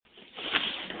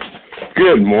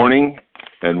Good morning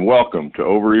and welcome to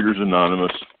Overeaters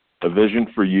Anonymous, a Vision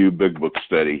for You Big Book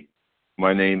Study.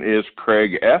 My name is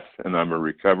Craig F., and I'm a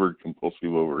recovered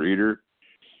compulsive overeater.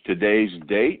 Today's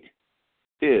date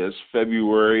is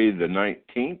February the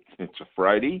 19th. It's a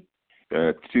Friday,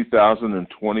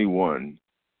 2021.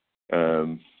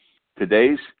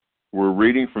 We're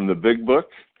reading from the Big Book,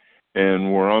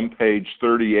 and we're on page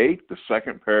 38, the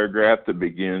second paragraph that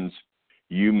begins,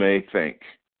 "You may think."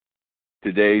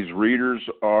 Today's readers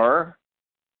are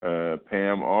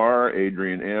Pam R.,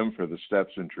 Adrian M. for the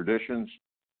Steps and Traditions,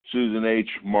 Susan H.,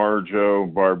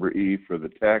 Marjo, Barbara E. for the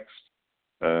text,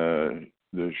 the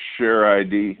share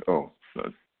ID. Oh,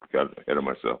 got ahead of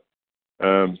myself.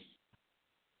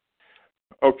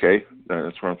 Okay,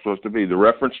 that's where I'm supposed to be. The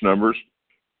reference numbers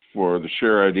for the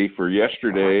share ID for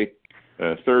yesterday,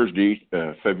 Thursday,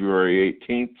 February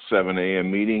 18th, 7 a.m.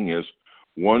 meeting is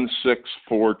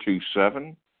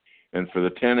 16427. And for the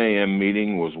 10 a.m.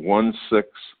 meeting was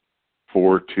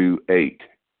 16428.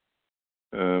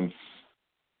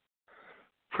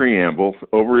 Preamble.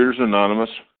 Overeaters Anonymous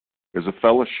is a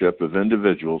fellowship of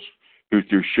individuals who,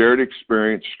 through shared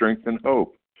experience, strength, and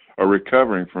hope, are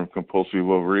recovering from compulsive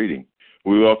overeating.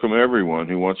 We welcome everyone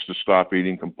who wants to stop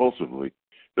eating compulsively.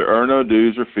 There are no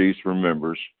dues or fees for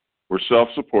members. We're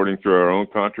self-supporting through our own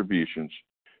contributions,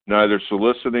 neither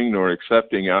soliciting nor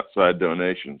accepting outside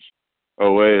donations.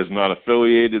 OA is not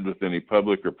affiliated with any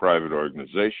public or private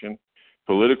organization,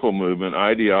 political movement,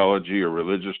 ideology, or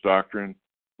religious doctrine.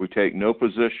 We take no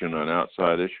position on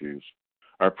outside issues.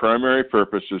 Our primary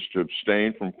purpose is to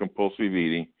abstain from compulsive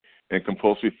eating and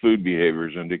compulsive food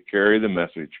behaviors and to carry the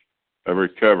message of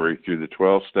recovery through the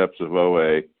 12 steps of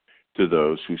OA to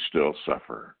those who still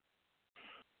suffer.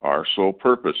 Our sole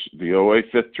purpose. The OA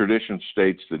Fifth Tradition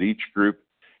states that each group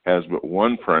has but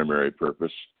one primary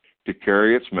purpose: to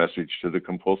carry its message to the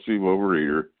compulsive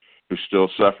overeater who still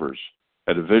suffers.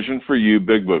 At a Vision for You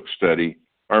Big Book study,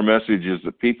 our message is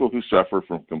that people who suffer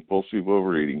from compulsive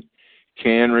overeating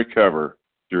can recover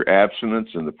through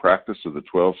abstinence and the practice of the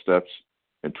 12 steps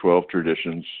and 12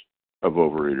 traditions of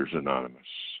Overeaters Anonymous.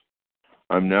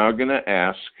 I'm now going to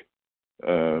ask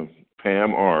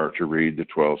Pam R. to read the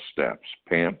 12 steps.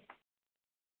 Pam?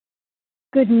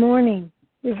 Good morning.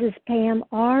 This is Pam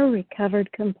R.,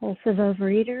 recovered compulsive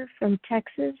overeater from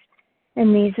Texas,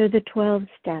 and these are the 12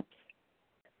 steps.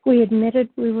 We admitted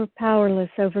we were powerless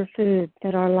over food,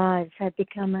 that our lives had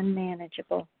become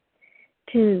unmanageable.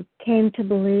 2, came to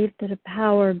believe that a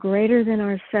power greater than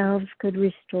ourselves could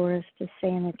restore us to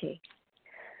sanity.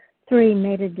 3,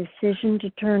 made a decision to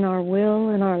turn our will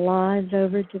and our lives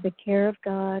over to the care of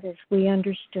God as we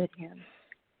understood Him.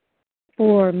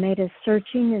 4, made a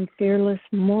searching and fearless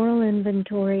moral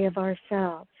inventory of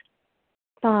ourselves.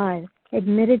 5,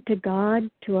 admitted to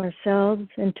God, to ourselves,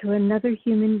 and to another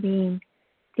human being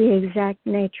the exact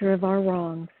nature of our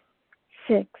wrongs.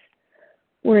 6,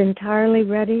 were entirely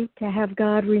ready to have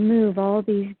God remove all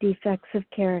these defects of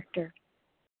character.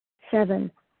 7,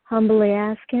 humbly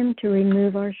asked Him to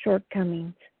remove our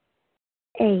shortcomings.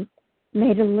 8,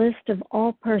 made a list of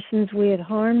all persons we had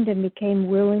harmed and became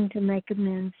willing to make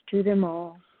amends to them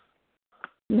all.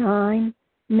 9,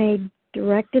 made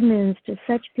direct amends to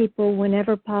such people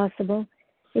whenever possible,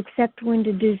 except when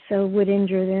to do so would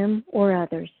injure them or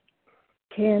others.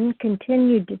 10,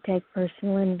 continued to take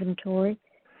personal inventory,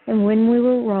 and when we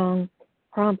were wrong,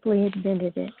 promptly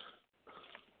admitted it.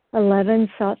 11,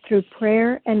 sought through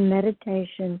prayer and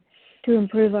meditation to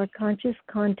improve our conscious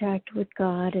contact with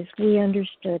God as we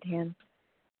understood Him,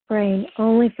 praying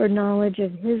only for knowledge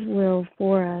of His will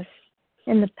for us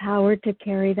and the power to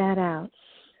carry that out.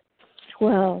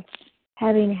 12,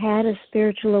 having had a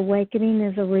spiritual awakening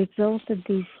as a result of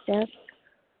these steps,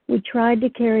 we tried to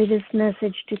carry this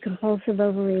message to compulsive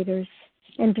overeaters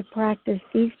and to practice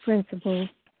these principles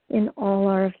in all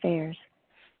our affairs.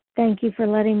 Thank you for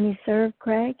letting me serve,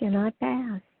 Craig, and I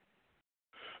pass.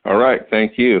 All right,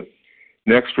 thank you.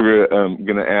 Next, we're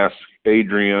going to ask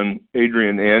Adrian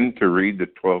N. to read the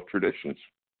 12 traditions.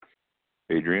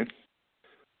 Adrian?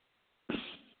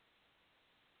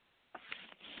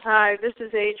 Hi, this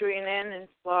is Adrian N. in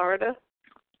Florida.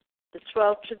 The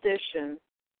 12 traditions.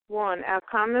 1, our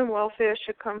common welfare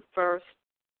should come first.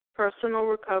 Personal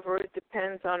recovery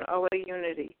depends on OA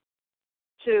unity.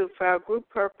 2, for our group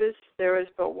purpose, there is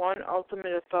but one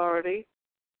ultimate authority,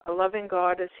 a loving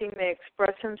God as He may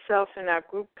express Himself in our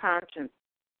group conscience.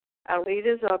 Our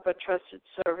leaders are but trusted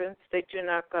servants, they do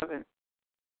not govern.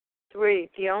 3,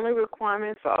 the only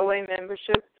requirement for OA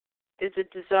membership is a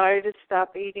desire to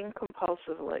stop eating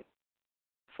compulsively.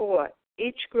 4,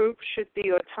 each group should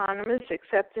be autonomous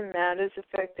except in matters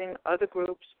affecting other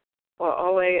groups or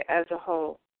OA as a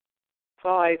whole.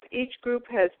 5. Each group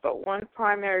has but one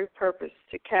primary purpose: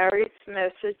 to carry its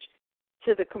message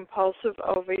to the compulsive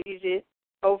overeater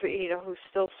who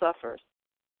still suffers.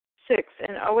 6.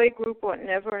 An OA group ought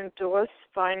never endorse,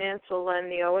 finance, or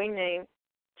lend the OA name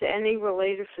to any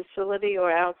related facility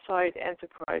or outside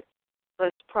enterprise,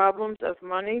 lest problems of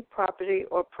money, property,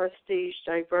 or prestige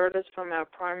divert us from our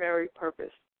primary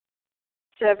purpose.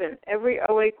 7. Every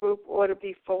OA group ought to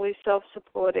be fully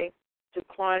self-supporting,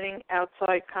 declining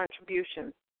outside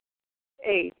contributions.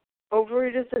 8.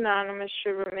 Overeaters Anonymous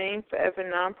should remain forever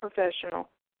non-professional,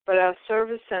 but our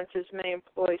service centers may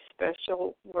employ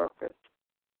special workers.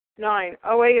 9.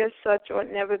 OA as such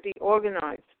ought never be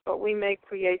organized, but we may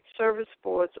create service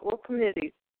boards or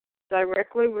committees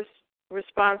directly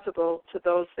responsible to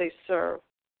those they serve.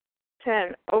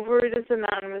 10. Overeaters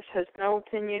Anonymous has no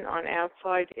opinion on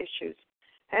outside issues.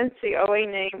 Hence, the OA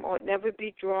name ought never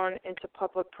be drawn into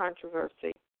public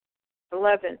controversy.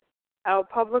 11. Our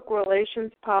public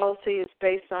relations policy is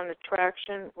based on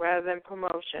attraction rather than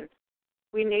promotion.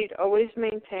 We need always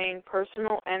maintain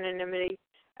personal anonymity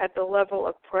at the level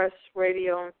of press,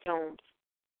 radio, and films.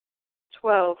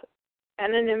 12.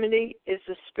 Anonymity is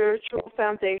the spiritual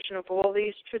foundation of all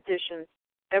these traditions,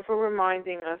 ever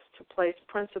reminding us to place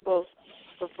principles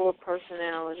before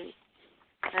personalities.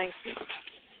 Thank you.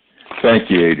 Thank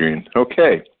you, Adrian.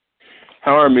 Okay,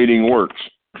 how our meeting works.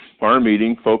 Our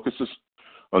meeting focuses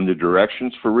on the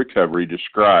directions for recovery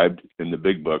described in the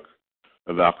Big Book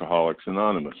of Alcoholics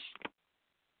Anonymous.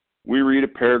 We read a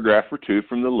paragraph or two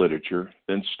from the literature,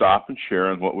 then stop and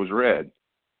share on what was read.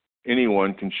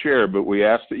 Anyone can share, but we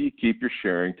ask that you keep your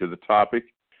sharing to the topic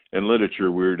and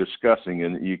literature we're discussing,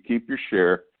 and that you keep your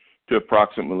share to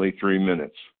approximately 3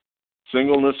 minutes.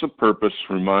 Singleness of purpose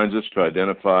reminds us to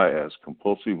identify as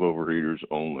compulsive overeaters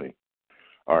only.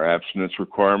 Our abstinence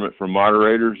requirement for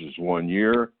moderators is 1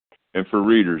 year, and for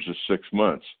readers is 6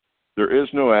 months. There is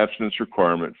no abstinence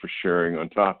requirement for sharing on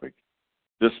topic.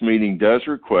 This meeting does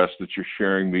request that your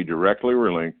sharing be directly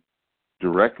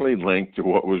linked to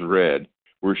what was read.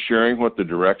 We're sharing what the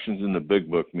directions in the Big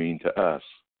Book mean to us.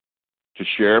 To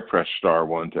share, press star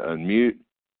 1 to unmute.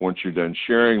 Once you're done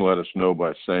sharing, let us know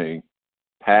by saying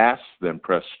pass, then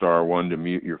press star 1 to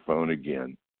mute your phone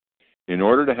again. In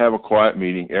order to have a quiet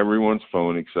meeting, everyone's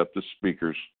phone except the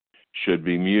speaker's should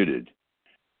be muted.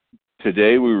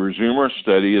 Today we resume our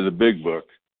study of the Big Book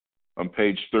on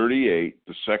page 38,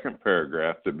 the second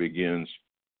paragraph that begins,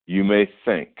 "You may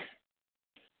think."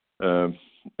 And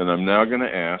I'm now going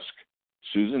to ask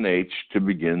Susan H. to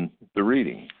begin the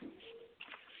reading.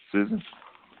 Susan?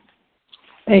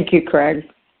 Thank you, Craig.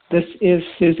 This is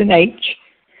Susan H.,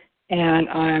 and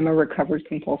I'm a recovered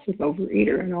compulsive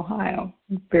overeater in Ohio.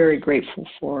 I'm very grateful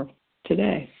for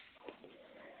today.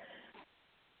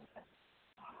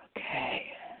 Okay.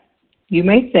 You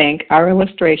may think our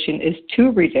illustration is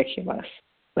too ridiculous,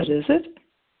 but is it?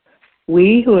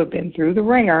 We who have been through the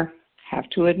ringer have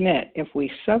to admit if we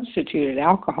substituted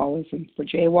alcoholism for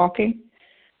jaywalking,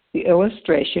 the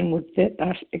illustration would fit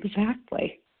us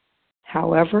exactly.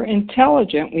 However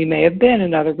intelligent we may have been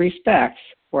in other respects,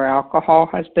 where alcohol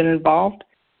has been involved,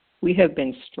 we have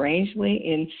been strangely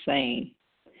insane.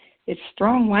 It's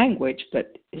strong language,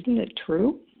 but isn't it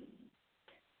true?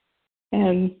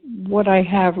 And what I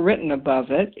have written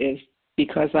above it is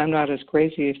because I'm not as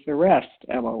crazy as the rest,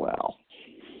 LOL.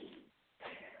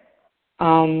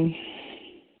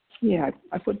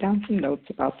 I put down some notes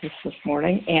about this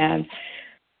morning, and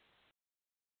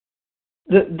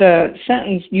the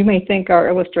sentence, "You may think our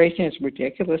illustration is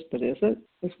ridiculous, but is it?"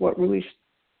 is what really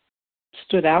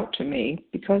stood out to me,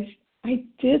 because I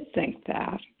did think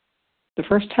that. The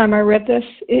first time I read this,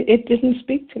 it didn't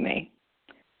speak to me.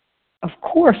 Of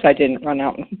course I didn't run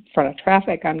out in front of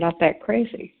traffic. I'm not that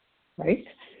crazy, right?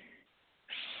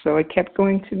 So I kept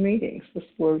going to meetings. This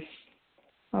was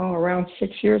around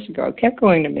 6 years ago. I kept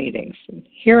going to meetings and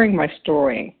hearing my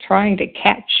story and trying to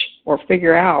catch or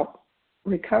figure out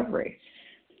recovery.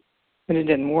 And it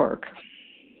didn't work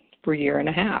for a year and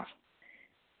a half.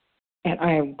 And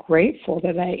I am grateful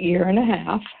that 1.5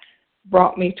 years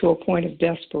brought me to a point of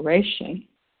desperation.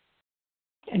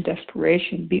 And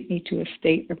desperation beat me to a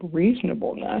state of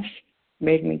reasonableness,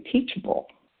 made me teachable.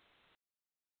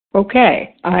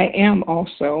 Okay, I am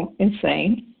also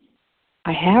insane.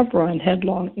 I have run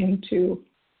headlong into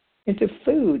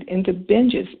food, into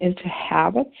binges, into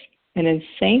habits and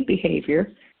insane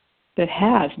behavior that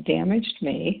has damaged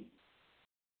me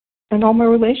and all my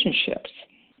relationships.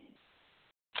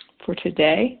 For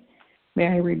today, may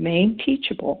I remain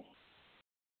teachable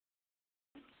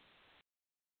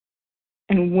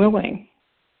and willing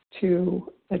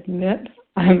to admit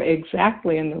I'm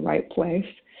exactly in the right place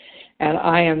and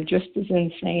I am just as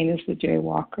insane as the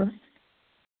jaywalker.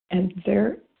 And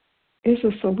there is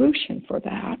a solution for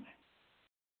that.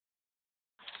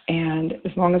 And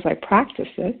as long as I practice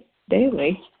it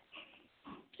daily,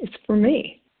 it's for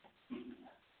me.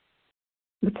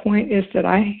 The point is that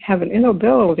I have an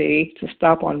inability to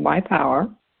stop on my power,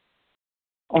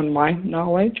 on my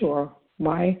knowledge or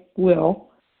my will,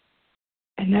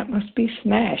 and that must be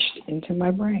smashed into my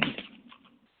brain.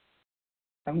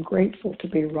 I'm grateful to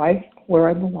be right where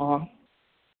I belong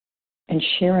and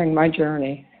sharing my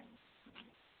journey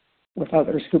with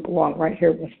others who belong right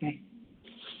here with me.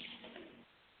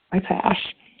 I pass.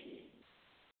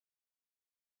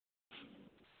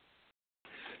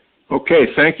 Okay,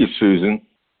 thank you, Susan.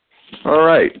 All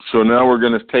right, so now I'm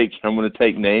going to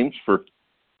take names for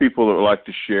people that would like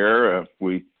to share.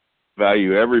 We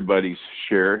value everybody's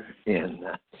share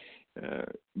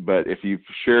but if you've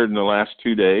shared in the last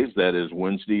 2 days, that is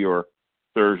Wednesday or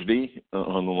Thursday,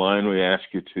 on the line, we ask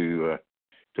you to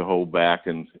hold back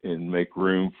and make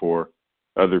room for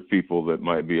other people that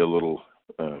might be a little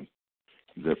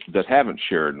that haven't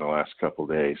shared in the last couple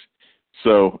of days.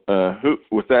 So,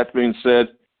 with that being said,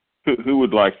 who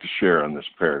would like to share on this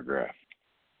paragraph?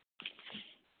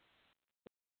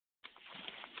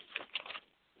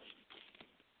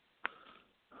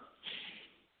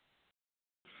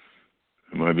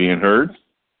 Am I being heard?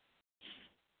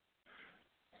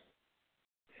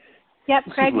 Yep,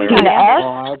 Craig, you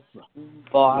got it.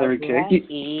 Barbara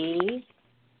E.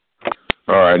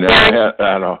 All right,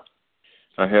 now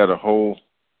I had a whole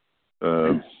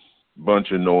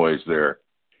bunch of noise there.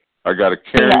 I got a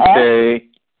Karen K.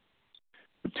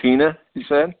 Tina, you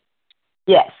said?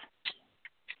 Yes.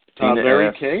 Tina Larry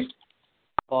S. K.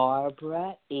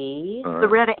 Barbara E. All right.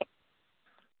 Loretta.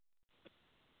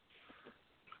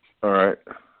 All right.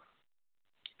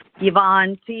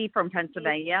 Yvonne T. from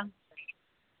Pennsylvania.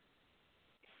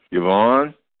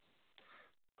 Yvonne?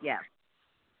 Yes.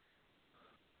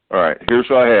 All right, here's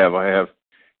what I have. I have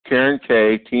Karen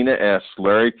K., Tina S.,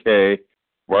 Larry K.,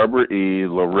 Barbara E.,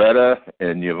 Loretta,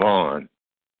 and Yvonne.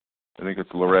 I think it's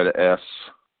Loretta S.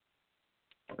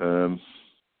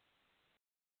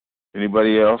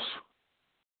 Anybody else?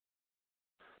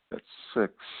 That's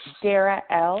 6. Dara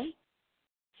L.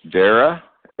 Dara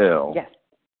L. Yes.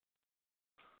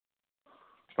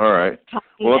 All right. Colleen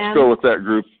Well, let's M. go with that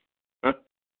group. Huh?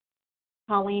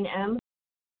 Colleen M.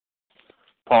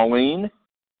 Pauline?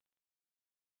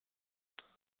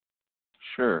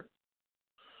 Sure.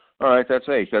 All right, that's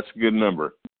 8. That's a good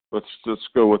number. Let's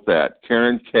go with that.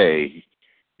 Karen K.,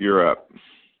 you're up.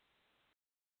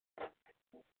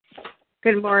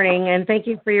 Good morning, and thank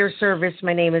you for your service.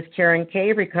 My name is Karen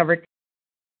K., recovered.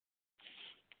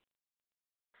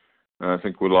 I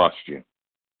think we lost you.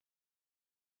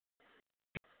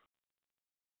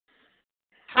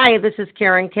 Hi, this is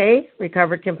Karen K.,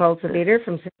 recovered compulsive eater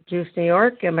from Syracuse, New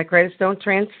York, and my credits don't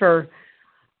transfer.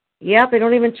 Yep, they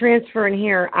don't even transfer in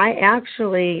here. I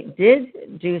actually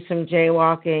did do some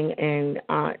jaywalking in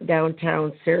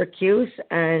downtown Syracuse,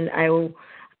 and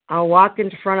I'll walk in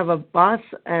front of a bus,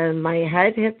 and my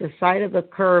head hit the side of the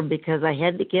curb because I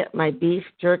had to get my beef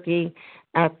jerky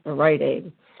at the Rite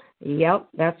Aid. Yep,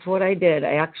 that's what I did.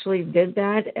 I actually did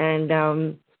that, and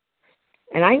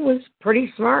I was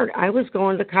pretty smart. I was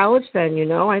going to college then,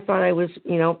 I thought I was,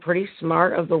 pretty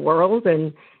smart of the world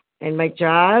and my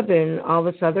job and all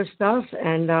this other stuff.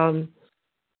 And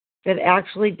it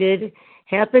actually did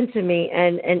happen to me.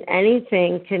 And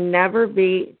anything can never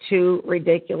be too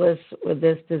ridiculous with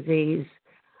this disease.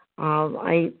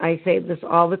 I say this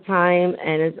all the time,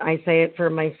 and I say it for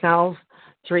myself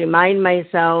to remind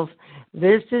myself,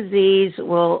 this disease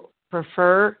will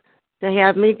prefer to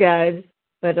have me dead,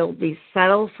 but it'll be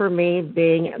settled for me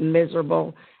being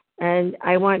miserable. And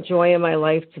I want joy in my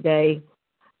life today.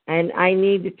 And I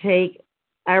need to take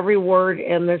every word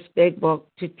in this big book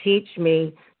to teach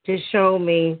me, to show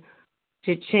me,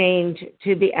 to change,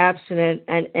 to be abstinent.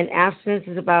 And abstinence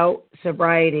is about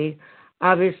sobriety.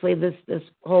 Obviously, this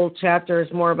whole chapter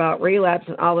is more about relapse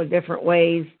and all the different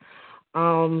ways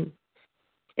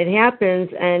it happens.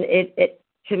 And it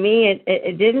to me,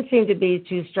 it didn't seem to be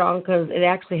too strong because it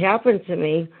actually happened to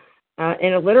me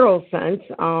in a literal sense.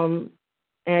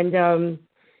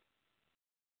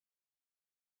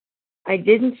 I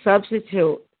didn't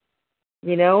substitute.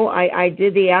 I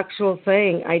did the actual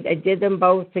thing. I did them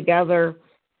both together.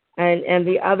 And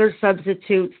the other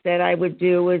substitutes that I would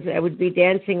do is I would be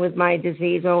dancing with my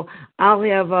disease. Oh, I'll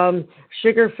have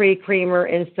sugar-free creamer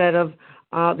instead of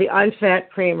the unfat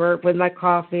creamer with my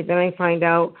coffee. Then I find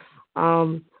out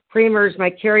creamers, my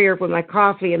carrier with my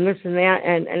coffee and this and that,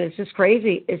 and it's just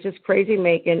crazy. It's just crazy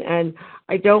making, and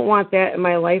I don't want that in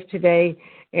my life today.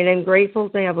 And I'm grateful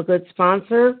to have a good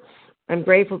sponsor. I'm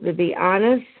grateful to be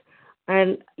honest.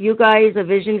 And you guys, A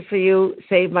Vision for You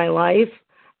saved my life.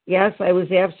 Yes, I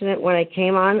was abstinent when I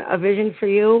came on A Vision for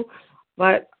You,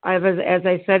 but as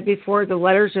I said before, the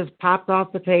letters just popped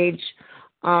off the page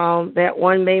that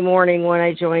one May morning when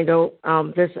I joined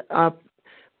this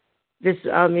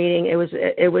meeting. It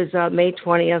was May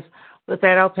 20th. With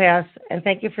that, I'll pass. And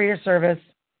thank you for your service.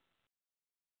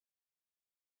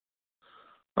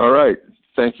 All right.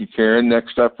 Thank you, Karen.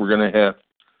 Next up, we're going to have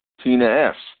Tina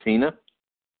S. Tina?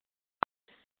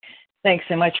 Thanks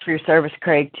so much for your service,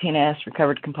 Craig. Tina S.,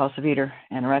 recovered compulsive eater,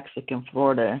 anorexic in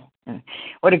Florida. And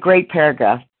what a great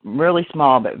paragraph. Really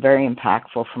small, but very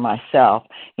impactful for myself.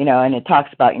 And it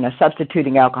talks about,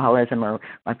 substituting alcoholism or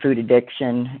my food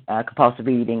addiction, compulsive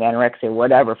eating, anorexia,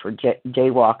 whatever, for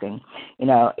jaywalking.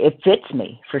 It fits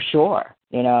me for sure.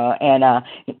 And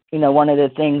one of the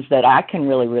things that I can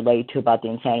really relate to about the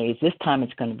insanity is this time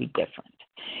it's going to be different.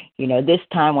 This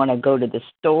time when I go to the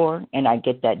store and I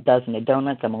get that dozen of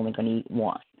donuts, I'm only going to eat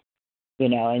one.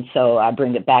 And so I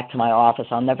bring it back to my office.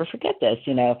 I'll never forget this.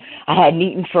 I hadn't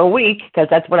eaten for a week because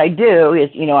that's what I do is,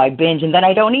 I binge and then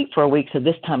I don't eat for a week. So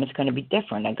this time it's going to be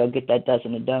different. I go get that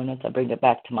dozen of donuts. I bring it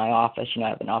back to my office. I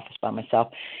have an office by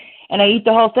myself and I eat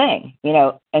the whole thing,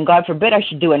 and God forbid I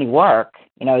should do any work.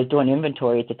 I was doing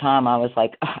inventory at the time. I was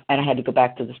like, and I had to go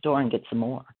back to the store and get some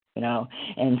more,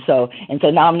 and so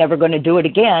now I'm never going to do it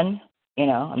again.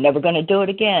 I'm never going to do it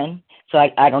again. So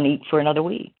I don't eat for another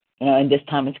week. And this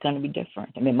time it's going to be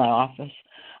different. I'm in my office.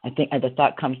 I think the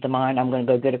thought comes to mind, I'm going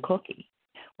to go get a cookie.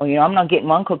 Well, I'm not getting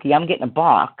one cookie. I'm getting a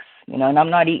box, and I'm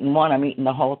not eating one. I'm eating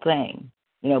the whole thing,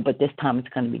 but this time it's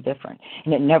going to be different.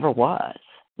 And it never was,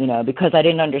 because I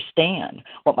didn't understand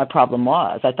what my problem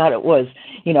was. I thought it was,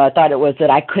 that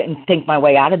I couldn't think my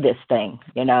way out of this thing.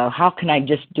 How can I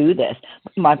just do this?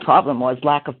 My problem was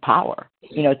lack of power.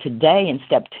 Today in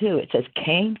step 2, it says,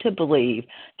 came to believe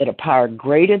that a power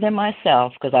greater than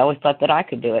myself, because I always thought that I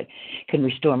could do it, can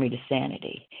restore me to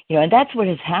sanity. And that's what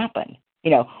has happened.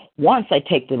 Once I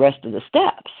take the rest of the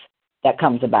steps, that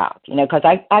comes about, because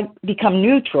I become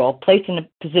neutral, placed in a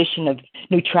position of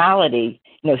neutrality,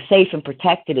 safe and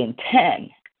protected in 10,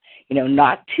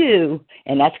 not 2,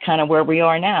 and that's kind of where we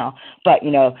are now. But,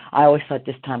 I always thought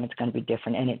this time it's going to be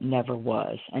different, and it never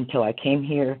was until I came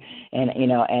here and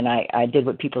I did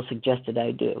what people suggested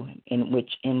I do, with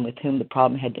whom the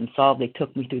problem had been solved. They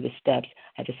took me through the steps,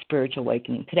 had a spiritual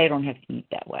awakening. Today I don't have to eat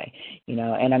that way,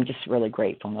 and I'm just really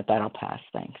grateful. And with that, I'll pass.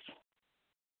 Thanks.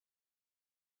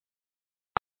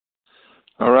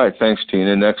 All right. Thanks,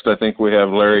 Tina. Next, I think we have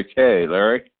Larry K.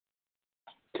 Larry?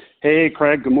 Hey,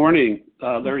 Craig. Good morning.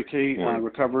 Larry K.,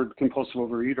 recovered compulsive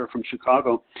overeater from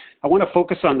Chicago. I want to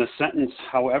focus on the sentence,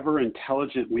 however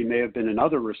intelligent we may have been in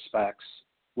other respects,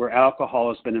 where alcohol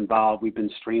has been involved, we've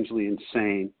been strangely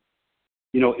insane.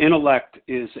 Intellect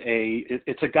is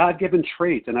it's a God-given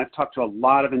trait, and I've talked to a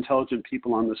lot of intelligent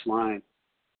people on this line.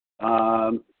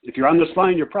 If you're on this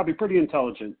line, you're probably pretty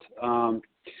intelligent.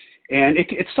 And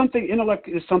intellect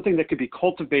is something that could be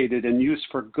cultivated and used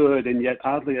for good, and yet,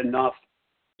 oddly enough,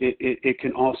 it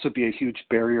can also be a huge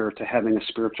barrier to having a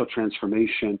spiritual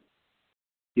transformation.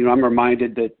 I'm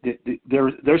reminded that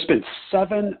there's been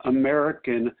 7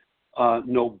 American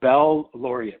Nobel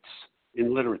laureates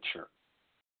in literature,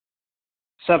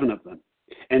 7 of them,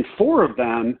 and 4 of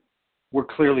them were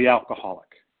clearly alcoholic.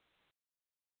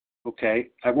 Okay,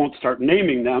 I won't start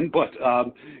naming them, but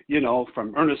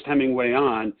from Ernest Hemingway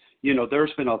on,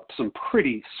 there's been some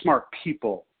pretty smart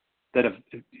people that have,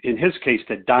 in his case,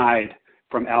 that died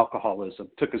from alcoholism,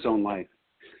 took his own life.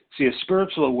 See, a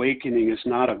spiritual awakening is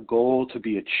not a goal to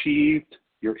be achieved.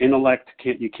 Your intellect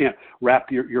you can't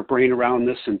wrap your brain around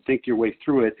this and think your way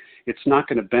through it. It's not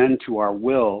going to bend to our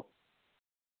will.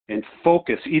 And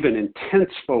focus, even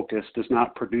intense focus, does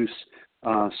not produce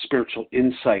spiritual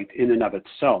insight in and of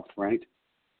itself, right?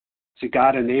 See,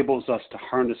 God enables us to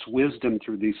harness wisdom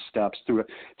through these steps, through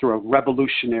a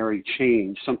revolutionary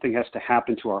change. Something has to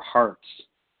happen to our hearts.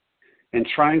 And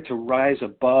trying to rise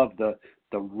above the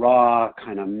raw,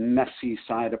 kind of messy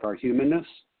side of our humanness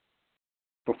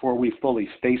before we fully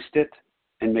faced it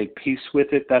and made peace with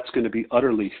it, that's going to be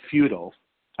utterly futile.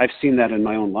 I've seen that in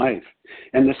my own life.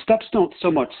 And the steps don't so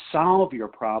much solve your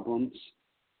problems.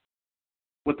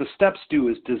 What the steps do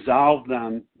is dissolve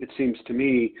them, it seems to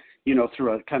me,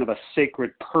 through a kind of a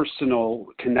sacred personal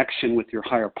connection with your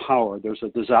higher power. There's a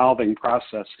dissolving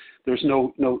process. There's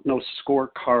no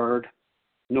scorecard,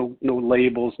 no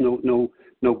labels, no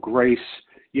grace.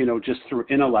 just through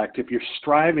intellect. If you're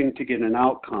striving to get an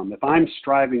outcome, if I'm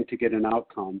striving to get an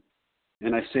outcome,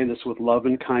 and I say this with love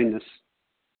and kindness,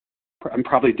 I'm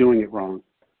probably doing it wrong.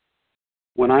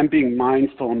 When I'm being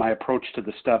mindful in my approach to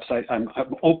the steps, I'm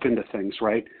open to things,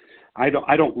 right? I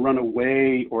don't run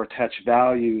away or attach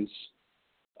values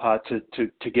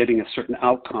to getting a certain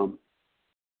outcome.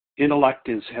 Intellect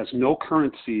has no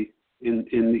currency in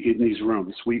these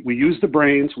rooms. We use the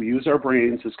brains, we use our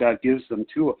brains as God gives them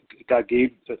to. God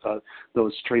gave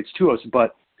those traits to us,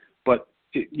 but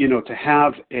to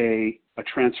have a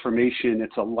transformation,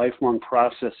 it's a lifelong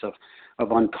process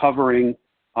of uncovering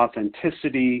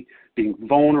authenticity, being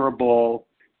vulnerable,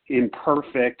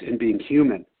 imperfect, and being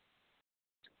human.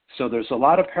 So there's a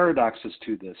lot of paradoxes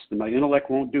to this. My intellect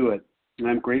won't do it, and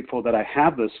I'm grateful that I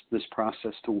have this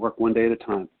process to work one day at a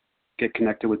time, get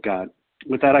connected with God.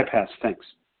 With that, I pass. Thanks.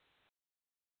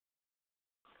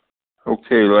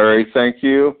 Okay, Larry, thank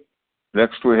you.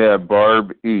 Next we have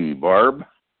Barb E. Barb?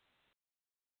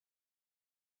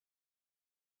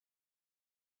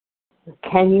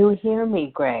 Can you hear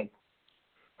me, Greg?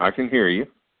 I can hear you.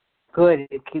 Good.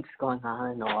 It keeps going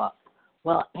on and off.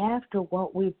 Well, after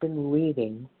what we've been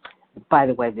reading, by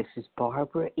the way, this is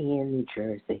Barbara E. in New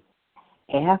Jersey.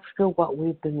 After what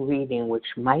we've been reading, which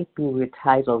might be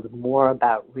retitled More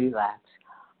About Relapse,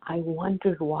 I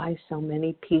wondered why so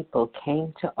many people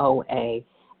came to OA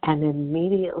and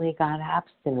immediately got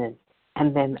abstinent,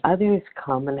 and then others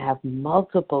come and have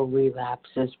multiple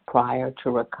relapses prior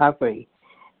to recovery.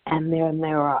 And then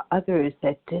there are others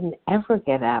that didn't ever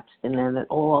get abstinent at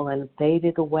all and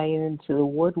faded away into the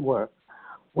woodwork.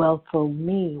 Well, for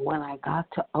me, when I got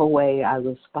to OA, I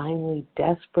was finally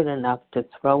desperate enough to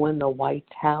throw in the white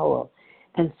towel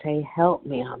and say, help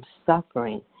me, I'm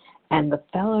suffering. And the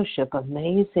fellowship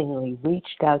amazingly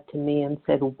reached out to me and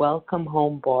said, welcome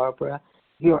home, Barbara.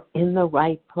 You're in the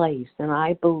right place. And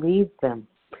I believed them.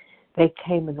 They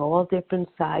came in all different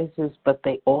sizes, but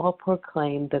they all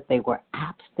proclaimed that they were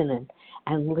abstinent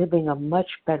and living a much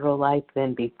better life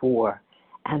than before.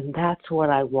 And that's what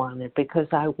I wanted, because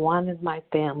I wanted my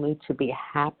family to be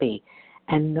happy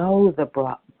and know the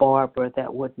Barbara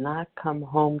that would not come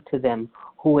home to them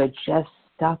who had just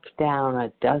stuffed down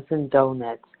a dozen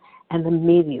donuts and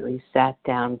immediately sat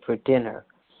down for dinner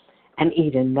and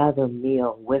eat another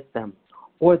meal with them.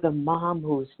 Or the mom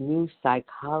whose new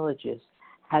psychologist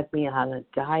had me on a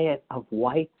diet of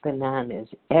white bananas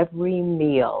every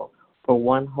meal for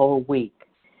one whole week,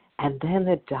 and then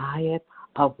a diet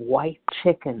of white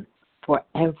chicken for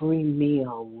every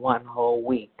meal one whole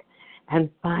week, and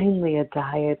finally a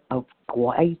diet of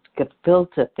white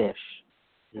gefilte fish,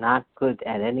 not good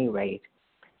at any rate,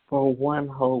 for one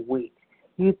whole week.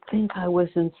 You'd think I was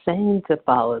insane to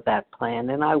follow that plan,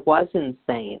 and I was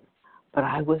insane, but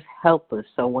I was helpless,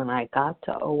 so when I got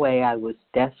to OA, I was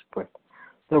desperate.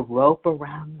 The rope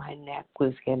around my neck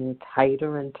was getting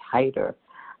tighter and tighter.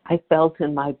 I felt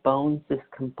in my bones this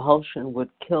compulsion would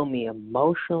kill me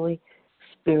emotionally,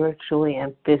 spiritually,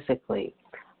 and physically.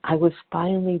 I was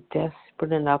finally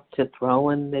desperate enough to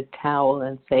throw in the towel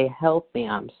and say, help me,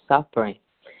 I'm suffering.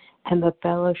 And the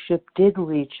fellowship did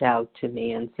reach out to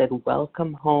me and said,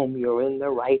 welcome home, you're in the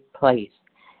right place.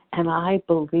 And I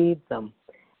believed them.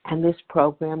 And this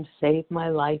program saved my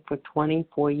life for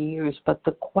 24 years, but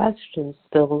the question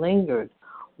still lingered.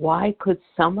 Why could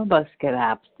some of us get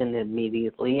abstinent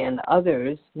immediately and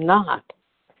others not?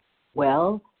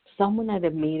 Well, someone at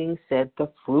a meeting said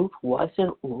the fruit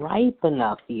wasn't ripe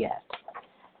enough yet.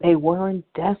 They weren't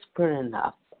desperate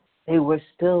enough. They were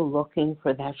still looking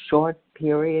for that short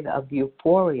period of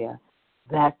euphoria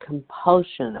that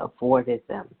compulsion afforded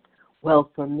them.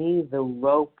 Well, for me, the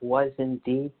rope was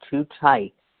indeed too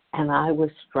tight, and I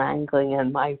was strangling,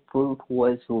 and my fruit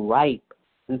was ripe.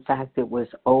 In fact, it was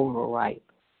overripe.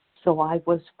 So I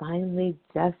was finally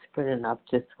desperate enough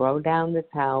to throw down the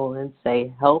towel and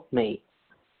say, help me,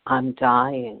 I'm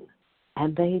dying.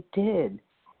 And they did.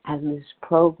 And this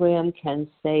program can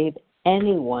save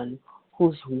anyone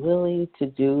who's willing to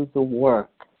do the work.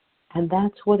 And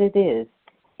that's what it is.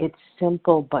 It's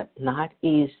simple but not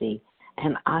easy.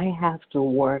 And I have to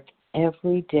work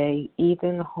every day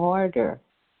even harder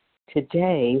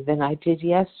today than I did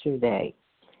yesterday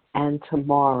and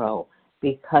tomorrow,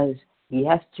 because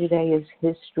yesterday is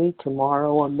history,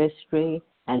 tomorrow a mystery,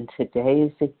 and today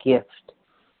is a gift.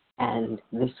 And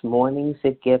this morning's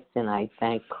a gift, and I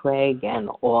thank Craig and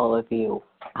all of you.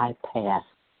 I pass.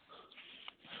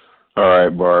 All right,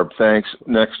 Barb, thanks.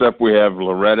 Next up we have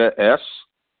Loretta S.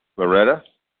 Loretta?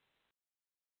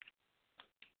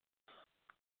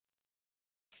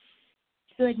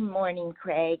 Good morning,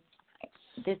 Craig.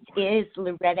 This is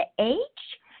Loretta H.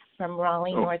 from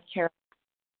Raleigh, North Carolina.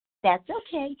 That's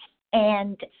okay.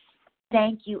 And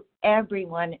thank you,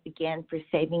 everyone, again, for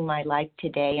saving my life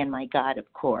today, and my God,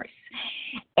 of course.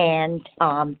 And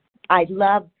I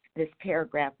love this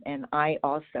paragraph, and I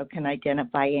also can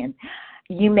identify in,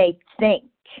 you may think,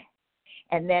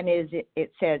 and then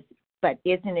it says, but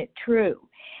isn't it true?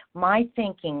 My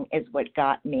thinking is what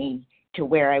got me to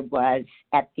where I was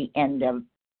at the end of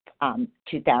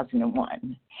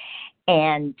 2001.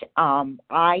 And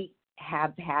I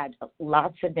have had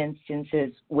lots of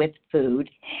instances with food.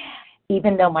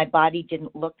 Even though my body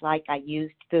didn't look like I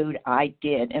used food, I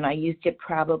did. And I used it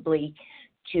probably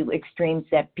to extremes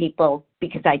that people,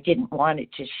 because I didn't want it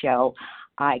to show.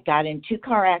 I got in 2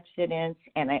 car accidents,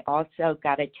 and I also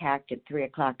got attacked at 3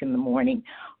 o'clock in the morning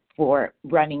for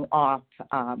running off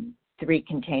 3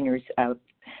 containers of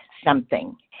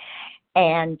something.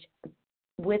 And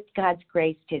with God's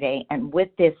grace today and with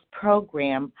this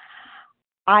program,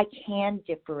 I can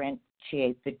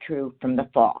differentiate the true from the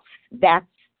false. That's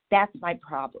my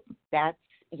problem. That's,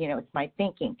 it's my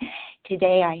thinking.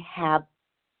 Today I have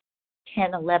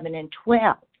 10, 11, and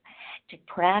 12 to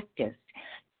practice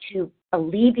to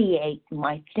alleviate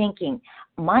my thinking.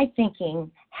 My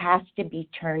thinking has to be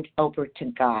turned over to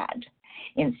God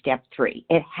in step 3.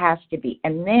 It has to be.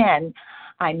 And then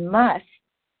I must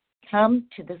come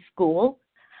to the school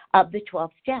of the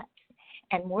 12 steps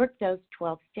and work those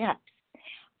 12 steps.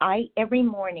 Every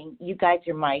morning, you guys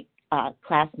are my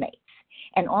classmates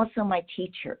and also my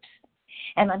teachers.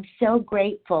 And I'm so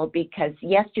grateful because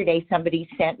yesterday somebody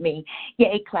sent me,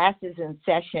 yay, classes in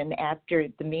session after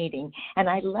the meeting. And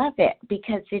I love it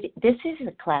because this is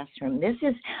a classroom. This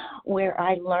is where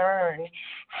I learn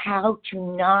how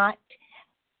to not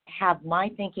have my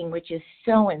thinking, which is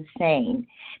so insane,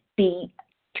 be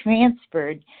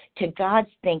transferred to God's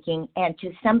thinking and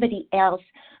to somebody else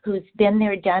who's been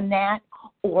there, done that,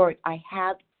 or I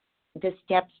have the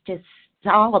steps to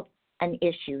solve an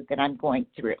issue that I'm going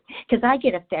through. Because I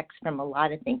get effects from a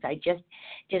lot of things. I just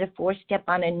did a 4-step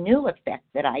on a new effect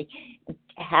that I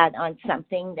had on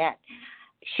something that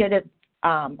should have,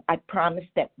 I promised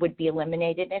that would be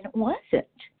eliminated, and it wasn't.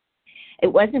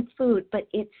 It wasn't food, but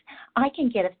I can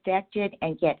get affected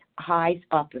and get highs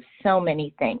off of so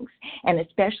many things. And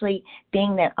especially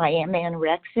being that I am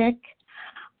anorexic,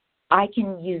 I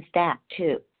can use that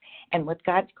too. And with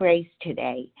God's grace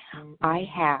today, I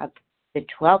have the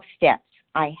 12 steps.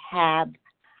 I have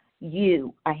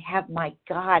you. I have my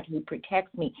God who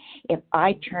protects me. If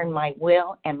I turn my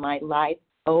will and my life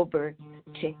over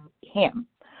to Him,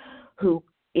 who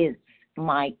is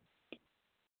my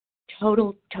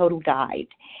total guide.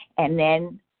 And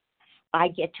then I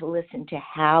get to listen to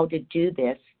how to do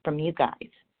this from you guys.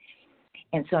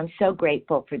 And so I'm so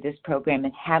grateful for this program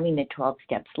and having the 12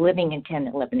 steps, living in 10,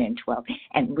 11, and 12,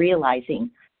 and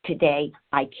realizing today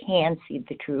I can see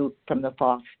the true from the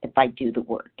false if I do the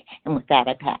work. And with that,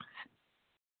 I pass.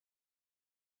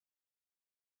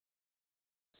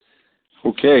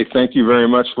 Okay, thank you very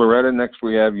much, Loretta. Next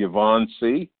we have Yvonne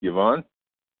C. Yvonne?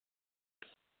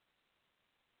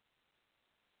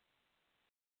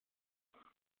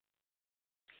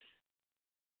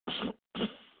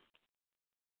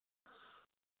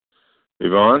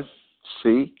 Yvonne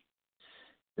C.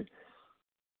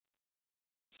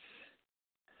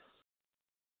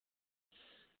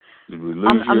 Did we lose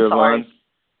you, I'm Yvonne? sorry.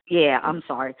 Yeah, I'm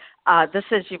sorry. This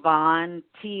is Yvonne.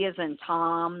 T is in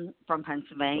Tom from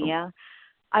Pennsylvania.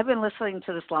 I've been listening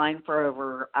to this line for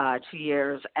over 2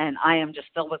 years, and I am just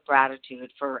filled with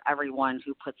gratitude for everyone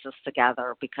who puts this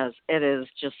together because it is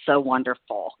just so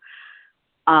wonderful.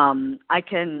 I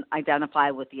can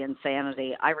identify with the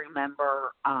insanity. I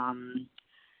remember I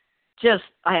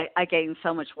gained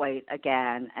so much weight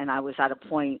again, and I was at a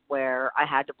point where I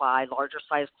had to buy larger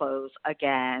size clothes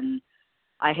again.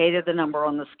 I hated the number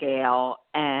on the scale,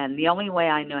 and the only way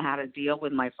I knew how to deal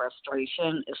with my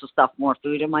frustration is to stuff more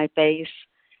food in my face.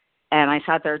 And I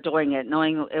sat there doing it,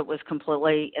 knowing it was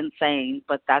completely insane,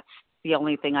 but that's the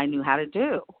only thing I knew how to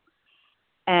do.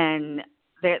 And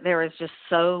there is just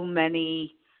so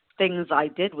many things I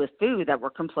did with food that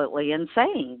were completely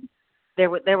insane. There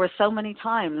were so many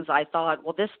times I thought,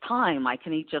 well, this time I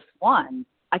can eat just one.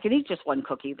 I can eat just one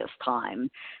cookie this time.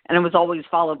 And it was always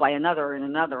followed by another and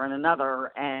another and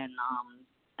another and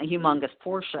a humongous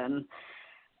portion.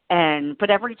 But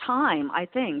every time I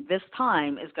think this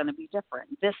time is going to be different.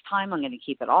 This time I'm going to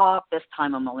keep it off. This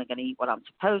time I'm only going to eat what I'm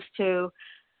supposed to.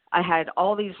 I had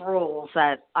all these rules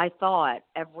that I thought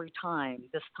every time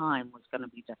this time was going to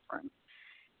be different.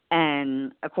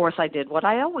 And, of course, I did what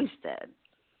I always did.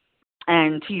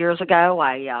 And 2 years ago,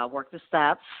 I worked the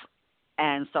steps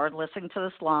and started listening to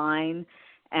this line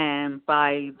And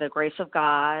by the grace of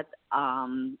God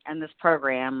and this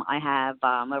program, I have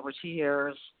over 2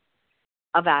 years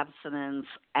of abstinence,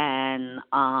 and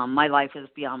my life is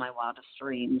beyond my wildest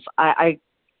dreams.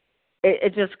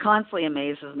 It just constantly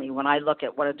amazes me when I look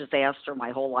at what a disaster my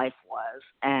whole life was,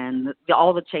 and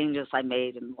all the changes I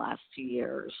made in the last 2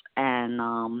 years. And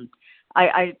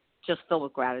I just fill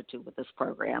with gratitude with this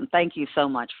program. Thank you so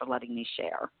much for letting me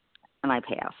share. And I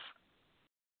pass.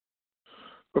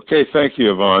 Okay, thank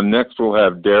you, Yvonne. Next we'll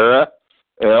have Dara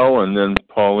L. and then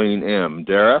Pauline M.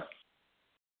 Dara?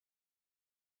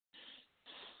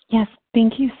 Yes,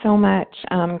 thank you so much.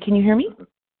 Can you hear me?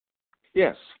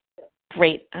 Yes.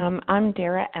 Great. I'm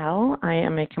Dara L. I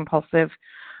am a compulsive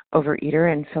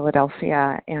overeater in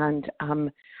Philadelphia, and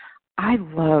I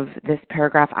love this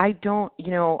paragraph. I don't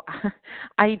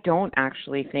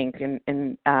actually think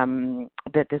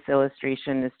that this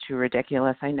illustration is too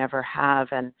ridiculous. I never have,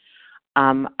 and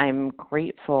I'm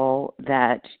grateful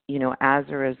that, as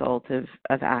a result of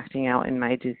acting out in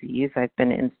my disease, I've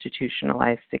been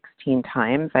institutionalized 16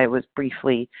 times. I was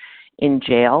briefly in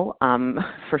jail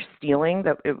for stealing.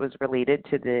 That it was related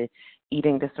to the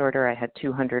eating disorder. I had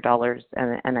 $200,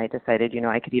 and I decided,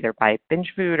 I could either buy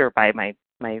binge food or buy my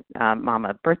mom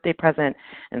a birthday present,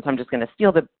 and so I'm just going to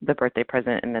steal the birthday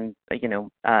present and then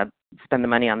spend the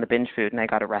money on the binge food, and I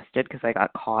got arrested because I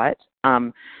got caught.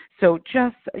 So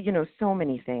just so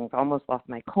many things. Almost lost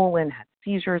my colon, had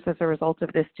seizures as a result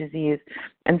of this disease,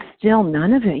 and still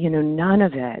none of it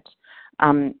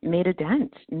made a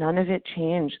dent. None of it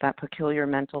changed that peculiar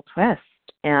mental twist.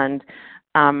 And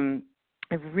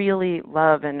I really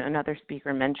love, and another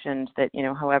speaker mentioned that,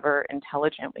 however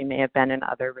intelligent we may have been in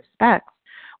other respects,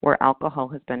 where alcohol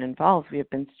has been involved, we have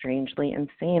been strangely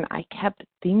insane. I kept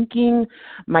thinking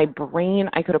I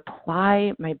could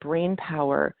apply my brain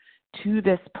power to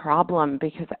this problem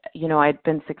because, I'd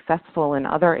been successful in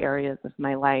other areas of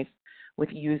my life with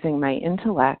using my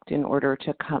intellect in order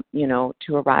to come,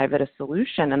 to arrive at a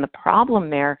solution. And the problem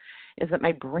there is that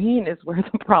my brain is where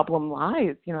the problem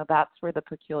lies. That's where the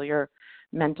peculiar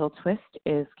mental twist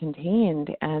is contained.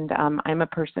 And I'm a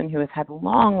person who has had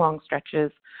long, long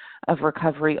stretches of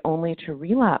recovery only to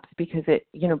relapse because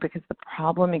because the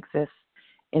problem exists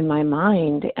in my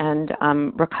mind, and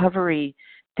recovery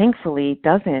thankfully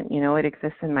doesn't. It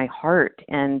exists in my heart,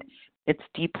 and it's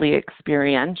deeply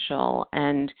experiential.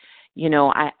 And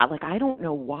I don't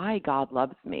know why God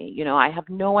loves me. I have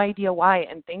no idea why,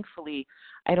 and thankfully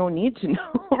I don't need to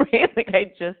know, right?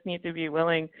 I just need to be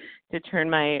willing to turn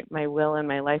my will and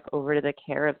my life over to the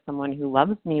care of someone who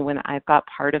loves me when I've got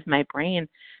part of my brain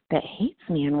that hates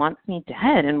me and wants me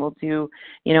dead and will do,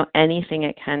 anything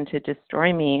it can to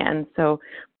destroy me. And so,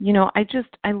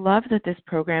 I love that this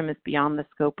program is beyond the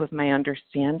scope of my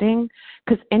understanding,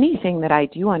 because anything that I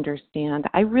do understand,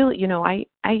 I really,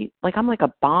 I'm like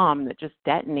a bomb that just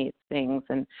detonates things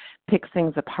and picks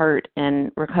things apart,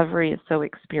 and recovery is so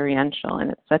experiential,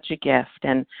 and it's such a gift.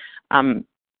 And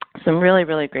so I'm really,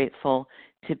 really grateful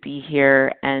to be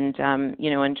here. And,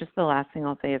 and just the last thing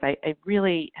I'll say is I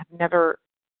really have never,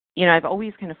 I've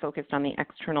always kind of focused on the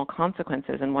external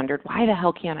consequences and wondered, why the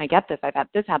hell can't I get this? I've had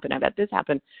this happen. I've had this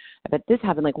happen. I've had this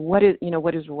happen. What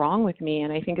is wrong with me?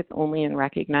 And I think it's only in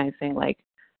recognizing,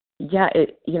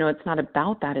 it's not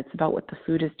about that. It's about what the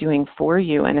food is doing for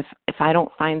you. And if I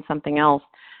don't find something else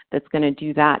that's going to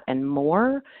do that and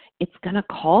more, it's going to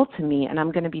call to me, and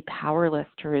I'm going to be powerless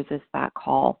to resist that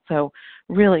call. So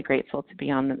really grateful to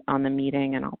be on the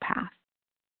meeting, and I'll pass.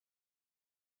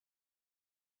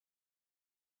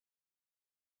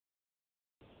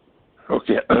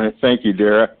 Okay, thank you,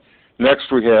 Dara.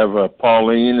 Next we have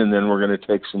Pauline, and then we're going to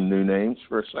take some new names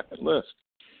for a second list.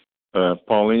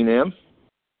 Pauline M.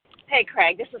 Hey,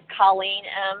 Craig. This is Colleen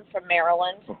M. from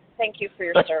Maryland. Thank you for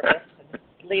your service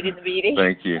and leading the meeting.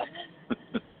 Thank you.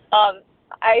 I'm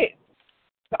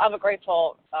a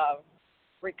grateful,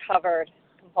 recovered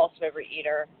compulsive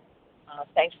overeater.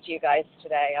 Thanks to you guys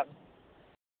today.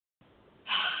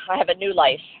 I have a new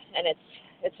life, and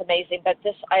it's amazing. But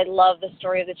I love the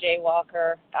story of the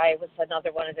jaywalker. I was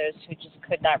another one of those who just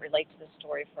could not relate to the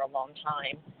story for a long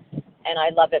time. And I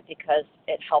love it because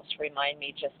it helps remind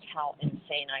me just how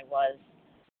insane I was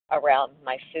around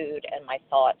my food and my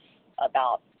thoughts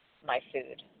about my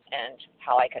food and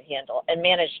how I could handle and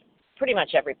manage pretty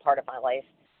much every part of my life.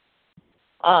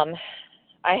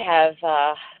 I have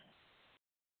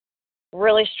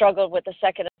really struggled with the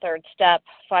second and third step,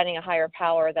 finding a higher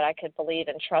power that I could believe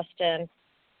and trust in.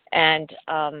 And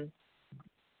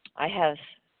I have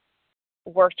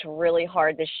worked really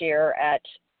hard this year at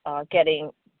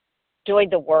doing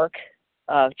the work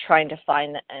of trying to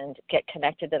find and get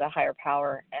connected to the higher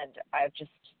power. And I've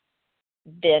just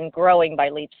been growing by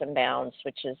leaps and bounds,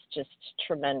 which is just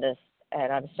tremendous,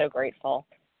 and I'm so grateful.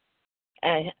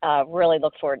 And really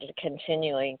look forward to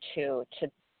continuing to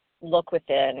look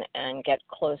within and get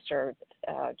closer,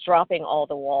 dropping all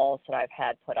the walls that I've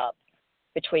had put up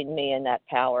between me and that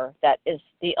power. That is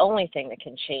the only thing that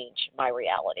can change my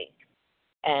reality.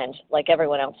 And like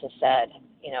everyone else has said,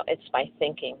 it's my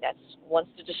thinking that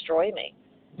wants to destroy me,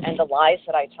 and the lies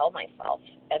that I tell myself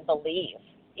and believe.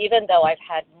 Even though I've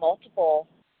had multiple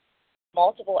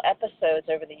episodes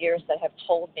over the years that have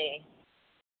told me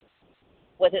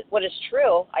what is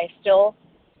true, I still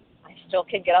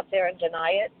can get up there and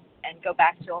deny it and go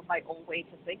back to my old ways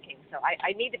of thinking. So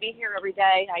I need to be here every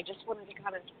day. I just wanted to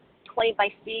kind of claim my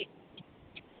feet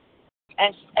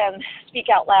and speak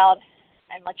out loud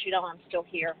and let you know I'm still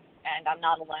here and I'm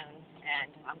not alone,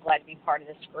 and I'm glad to be part of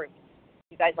this group.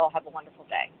 You guys all have a wonderful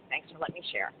day. Thanks for letting me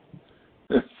share.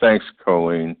 Thanks,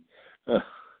 Colleen.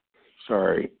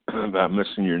 Sorry about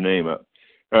messing your name up.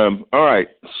 All right,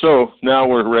 so now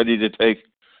we're ready to take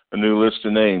a new list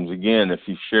of names. Again, if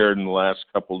you shared in the last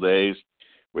couple days,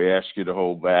 we ask you to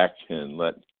hold back and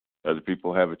let other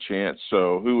people have a chance.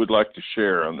 So who would like to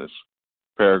share on this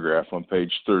paragraph on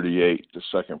page 38, the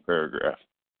second paragraph?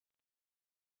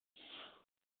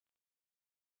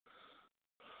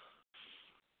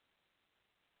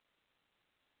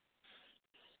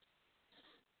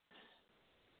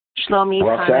 Shlomi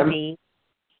Hanabi.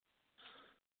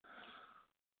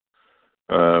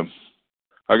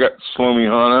 I got Shlomi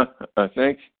Hana, I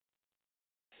think.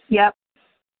 Yep.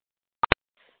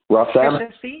 Rossam.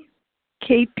 Trisha C.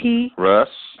 KP. Russ.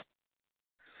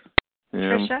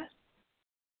 Trisha.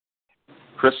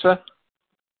 Krissa.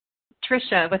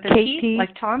 Trisha with a T,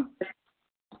 like Tom.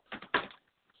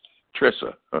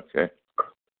 Trissa. Okay.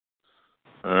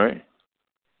 All right.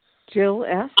 Jill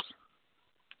S.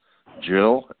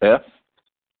 Jill F.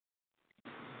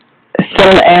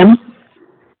 Phil M.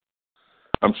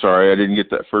 I'm sorry, I didn't get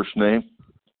that first name.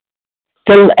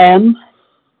 Phil M.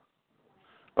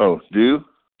 Oh, do?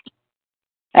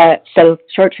 Phil,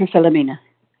 short for Philomena.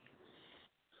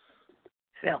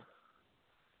 Phil.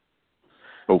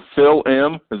 Oh, Phil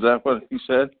M. Is that what you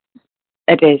said?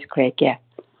 It is, Craig, yeah.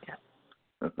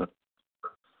 Right.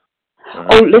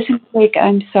 Oh, listen, Craig,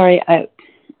 I'm sorry.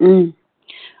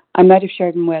 I might have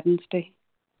shared on Wednesday.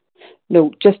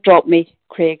 No, just drop me,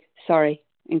 Craig. Sorry,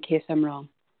 in case I'm wrong.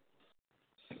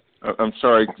 I'm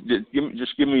sorry.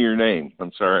 Just give me your name.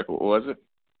 I'm sorry. What was it?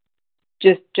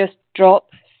 Just drop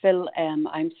Phil M.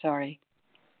 I'm sorry.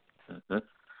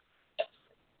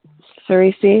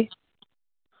 Surrey C.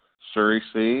 Surrey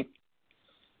C.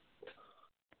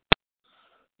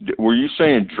 Were you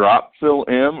saying drop Phil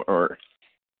M. or?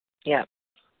 Yeah.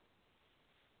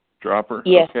 Dropper?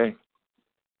 Yes. Okay.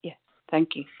 Yeah.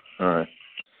 Thank you. All right.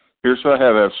 Here's what I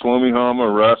have. I have Shlomi Hama,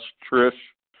 Russ,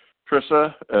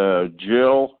 Trissa,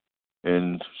 Jill,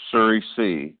 and Surrey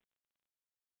C.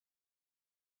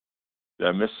 Did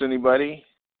I miss anybody?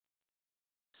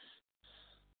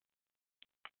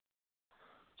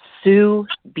 Sue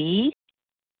B.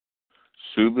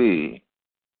 Sue B.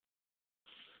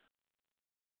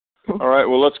 All right,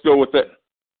 well, let's go with that.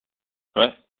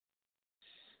 What?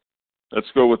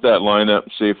 Let's go with that lineup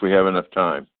and see if we have enough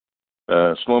time.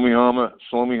 Shlomi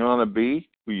Hana B,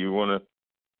 who you want to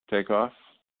take off?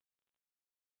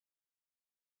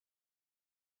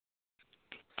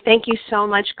 Thank you so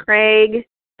much, Craig.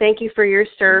 Thank you for your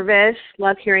service.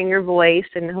 Love hearing your voice,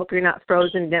 and hope you're not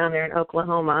frozen down there in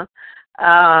Oklahoma.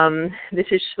 This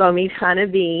is Shlomi Hana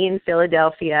B in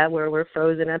Philadelphia, where we're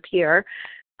frozen up here.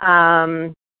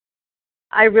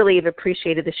 I really have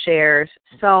appreciated the shares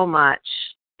so much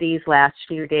these last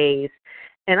few days.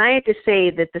 And I have to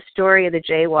say that the story of the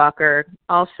jaywalker,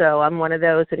 also, I'm one of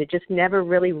those that it just never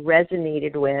really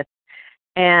resonated with.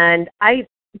 And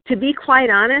to be quite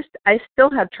honest, I still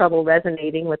have trouble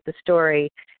resonating with the story.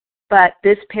 But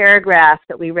this paragraph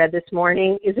that we read this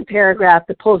morning is a paragraph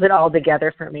that pulls it all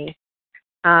together for me.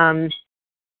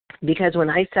 Because when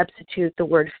I substitute the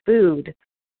word food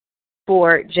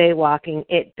for jaywalking,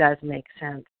 it does make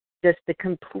sense. Just the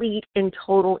complete and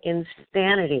total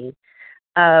insanity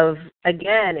of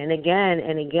again and again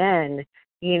and again,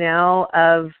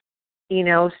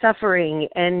 suffering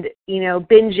and,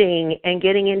 binging and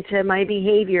getting into my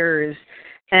behaviors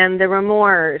and the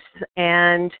remorse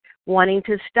and wanting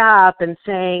to stop and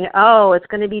saying, oh, it's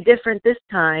going to be different this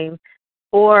time.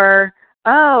 Or,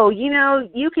 oh,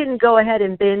 you can go ahead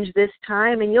and binge this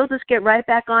time and you'll just get right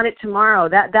back on it tomorrow.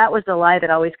 That was the lie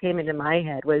that always came into my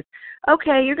head was,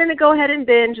 okay, you're going to go ahead and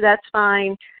binge, that's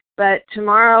fine, but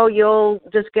tomorrow you'll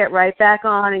just get right back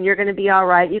on and you're going to be all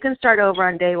right. You can start over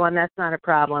on day one, that's not a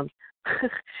problem.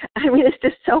 I mean, it's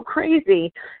just so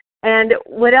crazy. And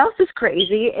what else is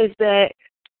crazy is that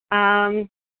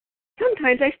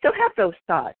sometimes I still have those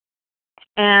thoughts.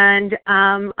 And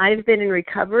I've been in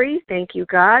recovery, thank you,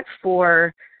 God,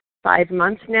 for 5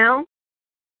 months now.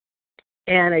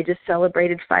 And I just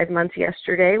celebrated 5 months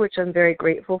yesterday, which I'm very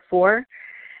grateful for.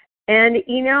 And,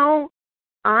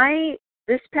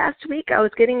 this past week, I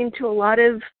was getting into a lot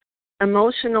of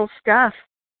emotional stuff.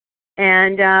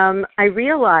 And I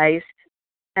realized,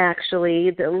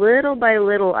 actually, that little by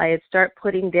little, I had started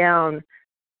putting down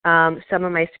some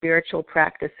of my spiritual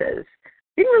practices.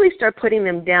 Didn't really start putting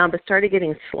them down, but started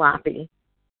getting sloppy.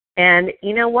 And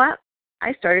you know what?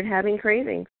 I started having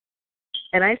cravings.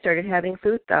 And I started having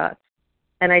food thoughts.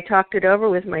 And I talked it over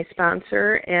with my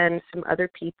sponsor and some other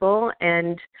people,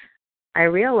 and I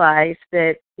realized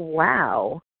that,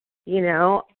 wow,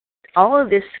 all of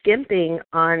this skimping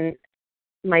on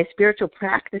my spiritual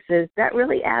practices, that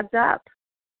really adds up.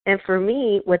 And for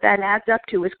me, what that adds up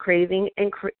to is craving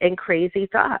and crazy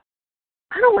thoughts.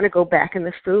 I don't want to go back in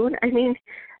the food. I mean,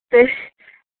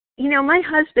 my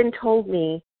husband told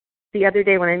me the other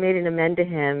day when I made an amend to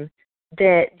him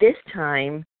that this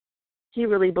time he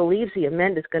really believes the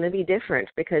amend is going to be different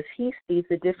because he sees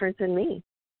the difference in me.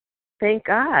 Thank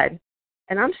God.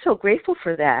 And I'm so grateful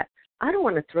for that. I don't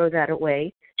want to throw that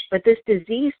away. But this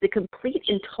disease, the complete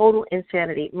and total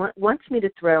insanity, wants me to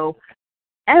throw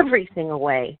everything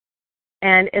away.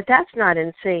 And if that's not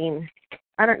insane,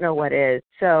 I don't know what is.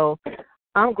 So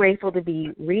I'm grateful to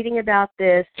be reading about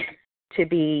this, to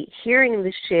be hearing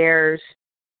the shares,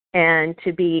 and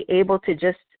to be able to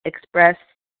just express,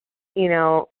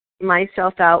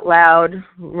 myself out loud,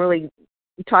 really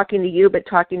talking to you, but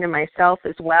talking to myself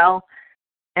as well.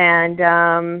 And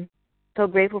so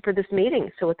grateful for this meeting.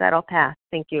 So with that, I'll pass.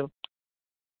 Thank you.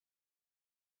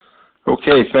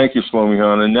 Okay, thank you,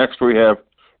 Slomihan. And next we have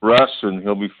Russ, and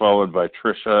he'll be followed by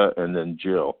Tricia and then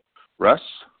Jill. Russ?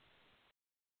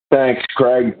 Thanks,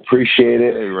 Craig. Appreciate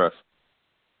it. Hey, Russ.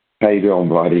 How you doing,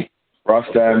 buddy? Russ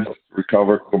Dan,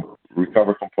 recover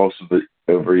compulsive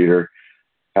overeater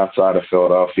outside of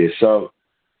Philadelphia. So,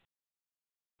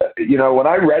 when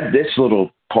I read this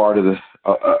little part of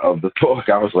the talk,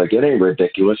 I was like, it ain't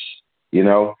ridiculous,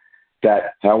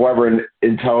 that however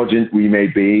intelligent we may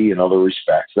be in other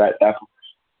respects, that I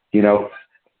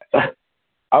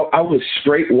was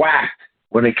straight whacked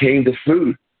when it came to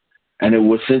food. And it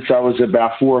was since I was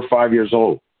about 4 or 5 years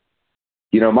old.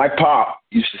 My dad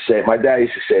used to say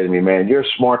to me, man, you're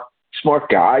a smart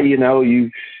guy,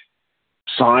 you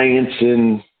science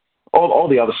and all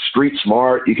the other street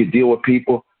smart, you could deal with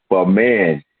people. But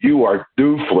man, you are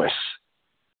doofless.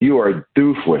 You are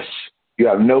doofless. You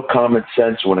have no common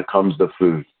sense when it comes to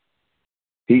food.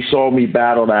 He saw me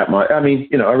battle that much.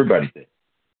 Everybody did.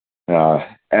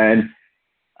 And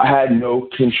I had no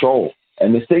control.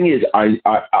 And the thing is,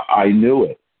 I knew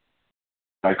it.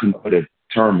 I couldn't put a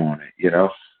term on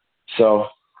it, So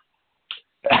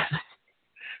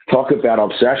talk about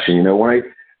obsession.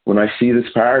 When I see this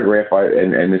paragraph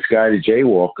and this guy, the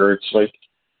jaywalker, it's like,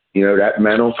 that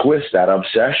mental twist, that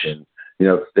obsession,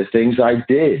 the things I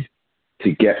did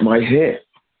to get my hit.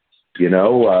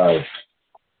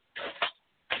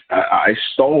 I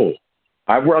stole.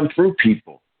 I run through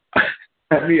people.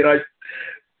 I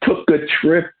took a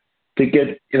trip to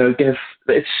get,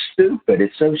 it's stupid.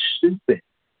 It's so stupid.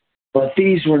 But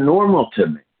these were normal to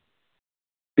me.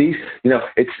 These,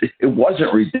 it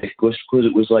wasn't ridiculous because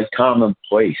it was like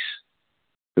commonplace.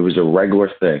 It was a regular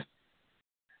thing.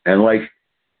 And like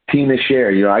Tina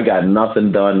shared, I got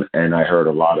nothing done and I hurt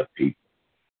a lot of people.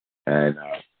 And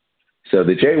so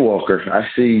the jaywalker, I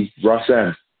see Russ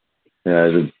M.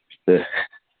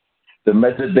 The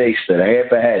method based at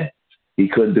half a head, he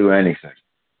couldn't do anything.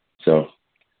 So,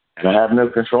 and I have no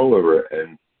control over it.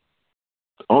 And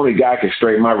only guy can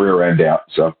straighten my rear end out.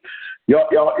 So, y'all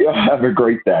have a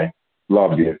great day.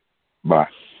 Love you. Bye.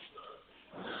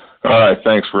 All right,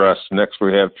 thanks, Russ. Next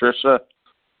we have Tricia,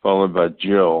 followed by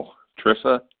Jill.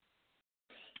 Tricia?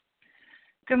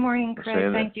 Good morning,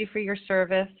 Craig. Thank you for your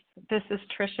service. This is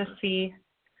Tricia C.,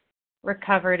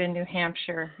 recovered in New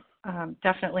Hampshire.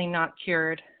 Definitely not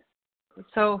cured.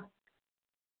 So,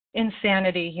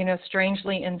 insanity,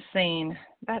 strangely insane.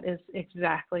 That is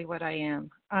exactly what I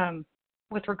am.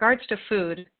 With regards to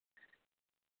food,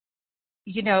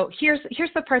 here's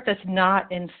the part that's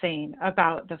not insane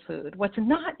about the food. What's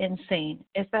not insane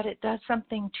is that it does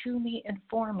something to me and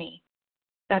for me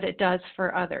that it does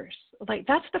for others. Like,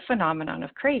 that's the phenomenon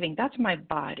of craving. That's my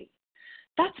body.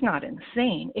 That's not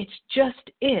insane. It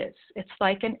just is. It's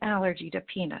like an allergy to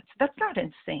peanuts. That's not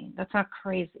insane. That's not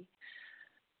crazy.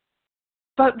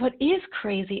 But what is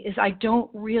crazy is I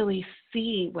don't really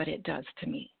see what it does to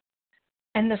me.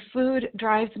 And the food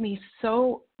drives me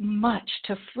so much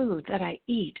to food that I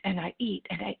eat and I eat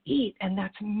and I eat, and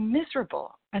that's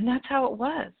miserable. And that's how it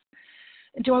was.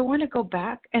 Do I want to go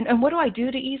back? And what do I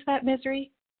do to ease that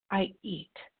misery? I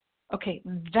eat. Okay,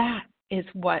 that is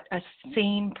what a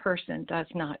sane person does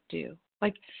not do.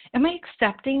 Like, am I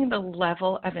accepting the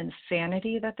level of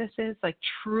insanity that this is? Like,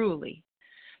 truly.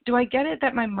 Do I get it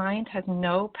that my mind has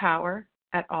no power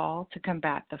at all to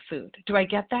combat the food? Do I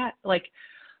get that? Like,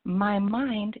 my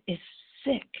mind is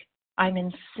sick. I'm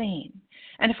insane.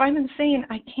 And if I'm insane,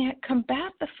 I can't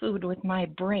combat the food with my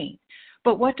brain.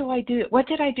 But what do I do? What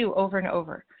did I do over and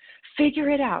over?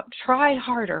 Figure it out. Try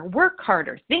harder. Work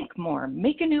harder. Think more.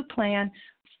 Make a new plan.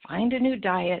 Find a new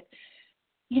diet.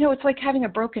 You know, it's like having a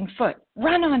broken foot.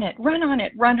 Run on it. Run on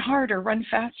it. Run harder. Run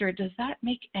faster. Does that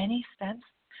make any sense?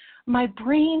 My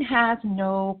brain has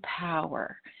no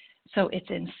power. So it's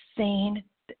insane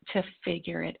to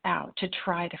figure it out, to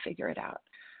try to figure it out.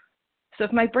 So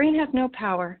if my brain has no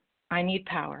power, I need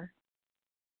power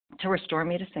to restore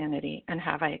me to sanity. And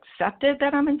have I accepted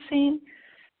that I'm insane?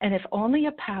 And if only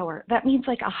a power, that means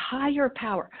like a higher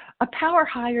power, a power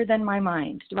higher than my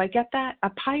mind. Do I get that?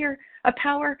 A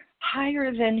power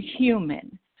higher than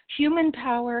human. Human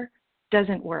power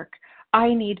doesn't work.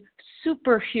 I need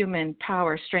superhuman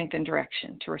power, strength, and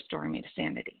direction to restore me to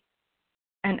sanity.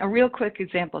 And a real quick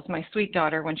example is my sweet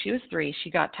daughter, when she was 3, she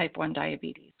got type 1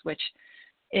 diabetes, which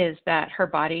is that her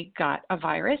body got a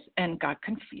virus and got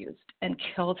confused and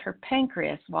killed her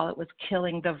pancreas while it was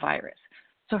killing the virus.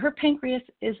 So her pancreas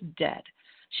is dead.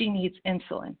 She needs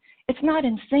insulin. It's not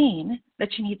insane that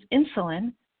she needs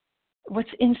insulin. What's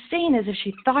insane is if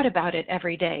she thought about it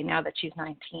every day now that she's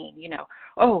 19, you know,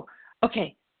 oh,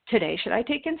 okay, today should I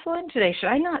take insulin? Today should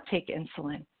I not take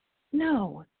insulin?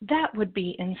 No, that would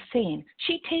be insane.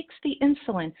 She takes the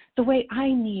insulin the way I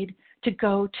need to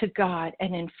go to God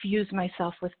and infuse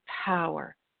myself with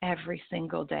power every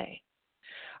single day.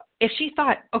 If she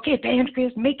thought, okay,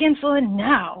 pancreas, make insulin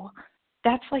now,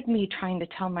 that's like me trying to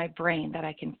tell my brain that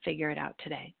I can figure it out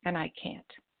today, and I can't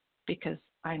because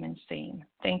I'm insane.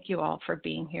 Thank you all for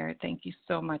being here. Thank you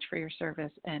so much for your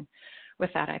service, and with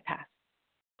that, I pass.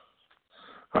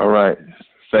 All right.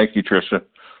 Thank you, Tricia.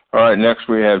 All right, next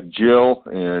we have Jill,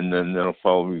 and then that'll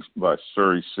follow by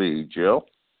Surrey C. Jill?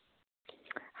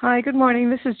 Hi, good morning.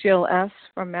 This is Jill S.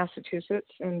 from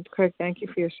Massachusetts. And Craig, thank you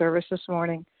for your service this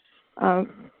morning.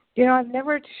 You know, I've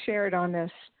never shared on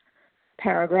this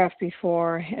paragraph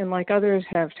before, and like others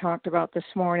have talked about this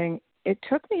morning, it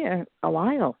took me a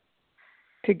while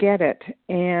to get it.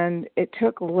 And it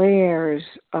took layers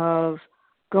of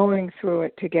going through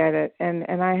it to get it. And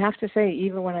I have to say,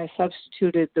 even when I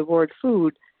substituted the word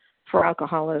food for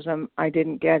alcoholism, I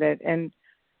didn't get it. And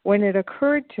when it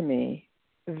occurred to me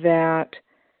that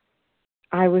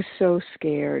I was so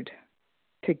scared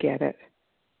to get it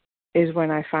is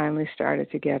when I finally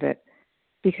started to get it.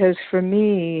 Because for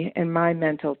me, in my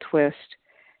mental twist,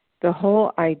 the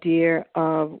whole idea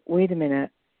of, wait a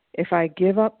minute, if I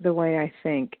give up the way I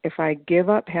think, if I give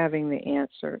up having the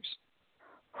answers,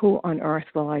 who on earth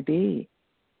will I be?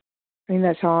 I mean,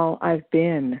 that's all I've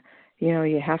been. You know,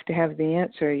 you have to have the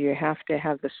answer. You have to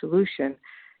have the solution.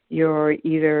 You're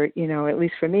either, you know, at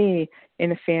least for me,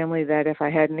 in a family that if I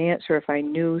had an answer, if I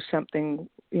knew something,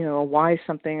 you know, why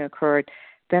something occurred,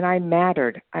 then I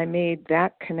mattered. I made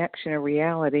that connection a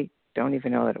reality. Don't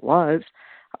even know that it was.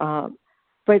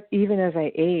 But even as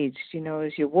I aged, you know,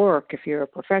 as you work, if you're a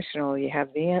professional, you have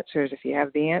the answers. If you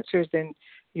have the answers, then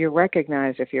you're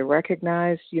recognized. If you're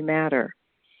recognized, you matter.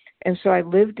 And so I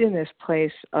lived in this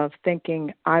place of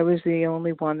thinking I was the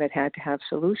only one that had to have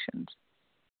solutions.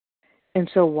 And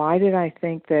so why did I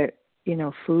think that, you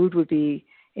know, food would be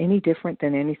any different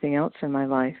than anything else in my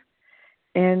life?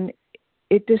 And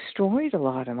it destroyed a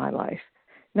lot of my life,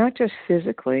 not just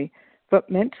physically, but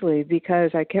mentally,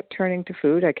 because I kept turning to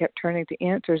food, I kept turning to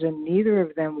answers, and neither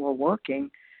of them were working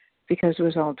because it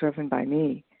was all driven by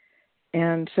me.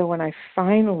 And so when I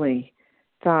finally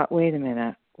thought, wait a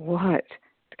minute, what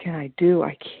can I do?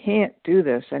 I can't do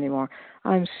this anymore.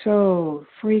 I'm so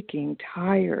freaking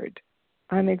tired.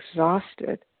 I'm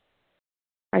exhausted.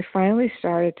 I finally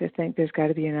started to think there's got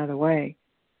to be another way.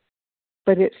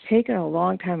 But it's taken a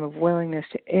long time of willingness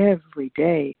to every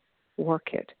day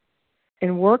work it.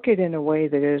 And work it in a way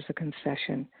that is a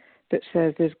concession, that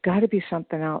says there's got to be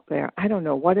something out there. I don't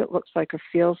know what it looks like or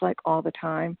feels like all the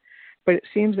time, but it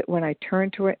seems that when I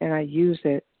turn to it and I use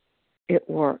it, it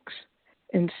works.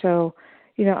 And so,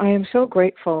 you know, I am so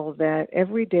grateful that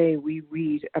every day we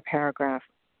read a paragraph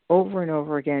over and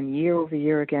over again, year over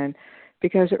year again,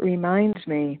 because it reminds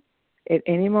me at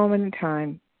any moment in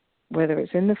time, whether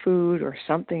it's in the food or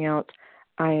something else,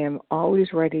 I am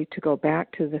always ready to go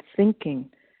back to the thinking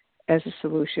as a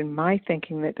solution, my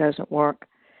thinking that doesn't work.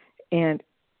 And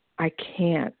I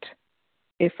can't.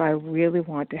 If I really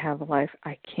want to have a life,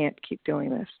 I can't keep doing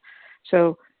this.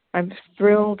 So I'm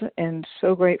thrilled and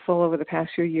so grateful over the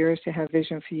past few years to have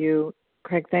Vision for You.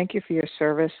 Craig, thank you for your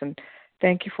service, and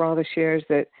thank you for all the shares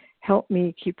that help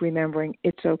me keep remembering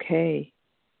it's okay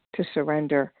to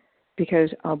surrender, because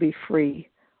I'll be free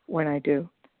when I do.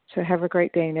 So have a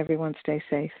great day, and everyone stay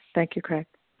safe. Thank you, Craig.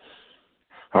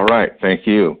 All right. Thank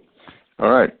you. All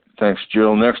right. Thanks,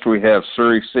 Jill. Next we have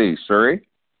Suri C. Suri?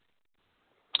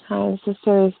 Hi, this is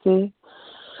Suri C.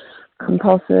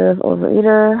 Compulsive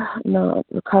overeater, not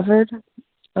recovered.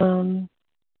 I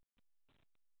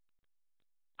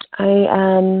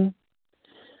am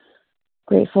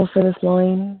grateful for this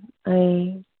line.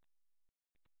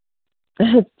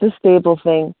 It's a stable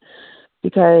thing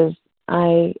because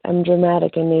I am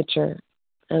dramatic in nature.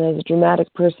 And as a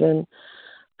dramatic person,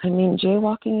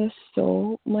 jaywalking is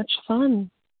so much fun.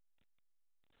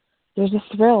 There's a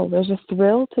thrill. There's a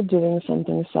thrill to doing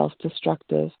something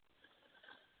self-destructive.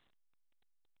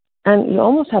 And you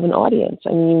almost have an audience.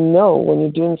 When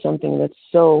you're doing something that's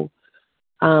so,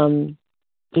 even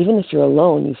if you're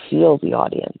alone, you feel the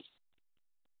audience.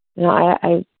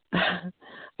 I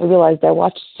realized I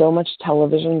watched so much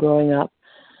television growing up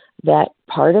that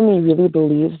part of me really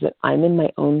believes that I'm in my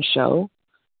own show.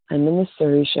 I'm in the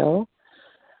Suri show.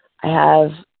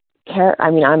 I'm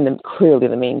clearly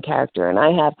the main character, and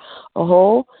I have a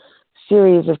whole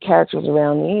series of characters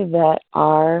around me that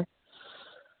are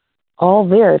all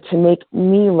there to make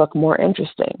me look more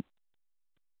interesting.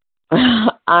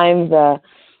 I'm the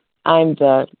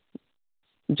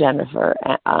Jennifer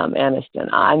Aniston.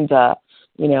 I'm the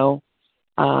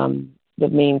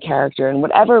main character, and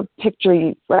whatever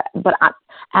picture but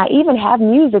I even have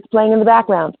music playing in the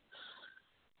background.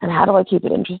 And how do I keep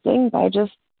it interesting? By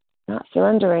just not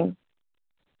surrendering.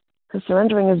 Because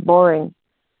surrendering is boring.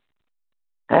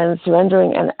 And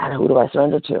surrendering, and who do I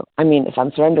surrender to? If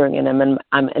I'm surrendering and I'm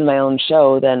in my own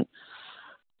show, then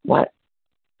what?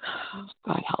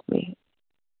 God help me.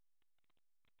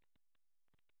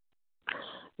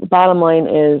 The bottom line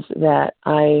is that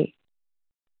I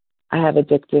have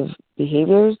addictive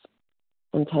behaviors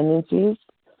and tendencies.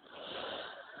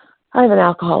 I have an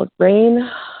alcoholic brain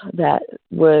that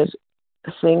would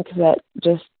think that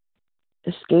just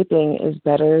escaping is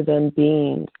better than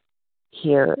being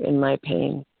here in my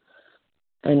pain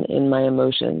and in my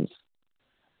emotions,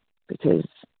 because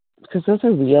those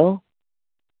are real.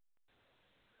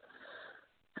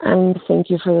 And thank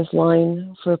you for this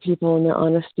line, for people in their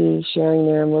honesty, sharing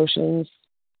their emotions,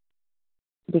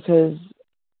 because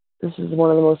this is one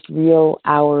of the most real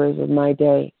hours of my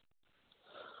day.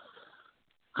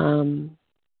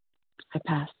 I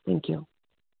pass. Thank you.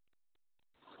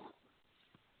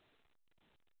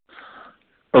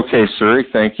 Okay, Suri,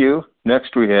 thank you.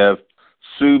 Next we have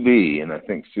Sue B., and I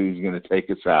think Sue's going to take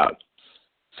us out.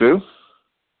 Sue?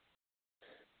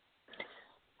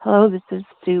 Hello, this is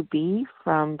Sue B.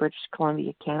 from British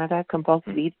Columbia, Canada,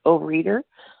 compulsive overeater.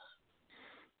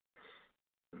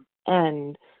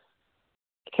 And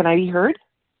can I be heard?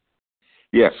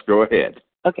 Yes, go ahead.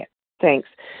 Okay, thanks.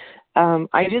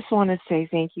 I just want to say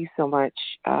thank you so much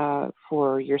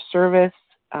for your service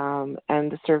and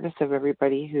the service of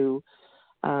everybody who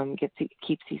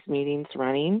keeps these meetings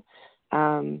running.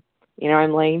 I'm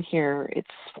laying here. It's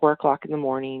 4:00 in the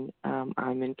morning.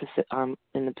 I'm in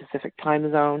the Pacific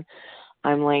time zone.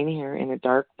 I'm laying here in a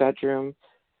dark bedroom,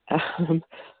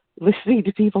 listening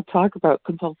to people talk about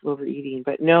compulsive overeating.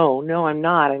 But no, I'm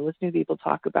not. I'm listening to people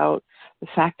talk about the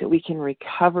fact that we can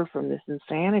recover from this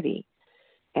insanity.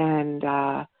 And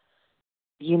I've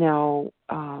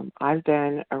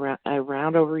been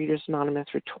around Overeaters Anonymous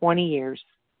for 20 years,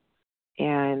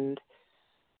 and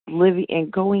living and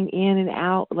going in and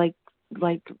out, like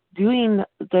doing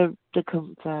the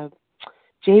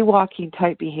jaywalking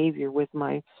type behavior with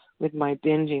my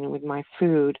binging and with my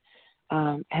food,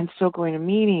 and still going to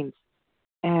meetings,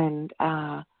 and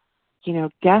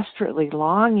desperately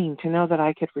longing to know that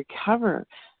I could recover,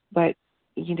 but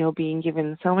being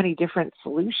given so many different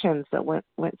solutions that went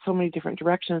so many different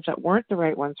directions that weren't the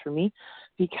right ones for me,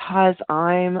 because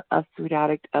I'm a food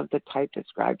addict of the type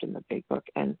described in the big book.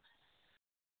 And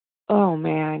oh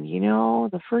man,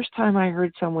 the first time I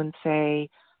heard someone say,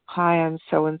 "Hi, I'm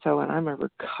so-and-so, and I'm a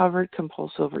recovered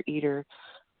compulsive overeater,"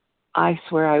 I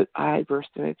swear I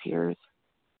burst into tears,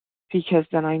 because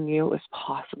then I knew it was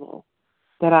possible,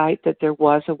 that there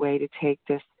was a way to take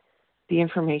the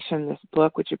information in this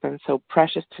book, which had been so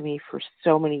precious to me for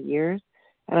so many years,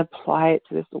 and apply it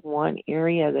to this one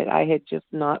area that I had just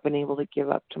not been able to give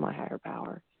up to my higher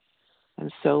power. I'm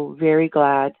so very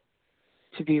glad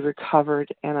to be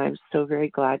recovered, and I'm so very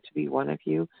glad to be one of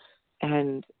you.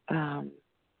 And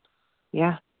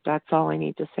yeah, that's all I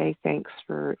need to say. Thanks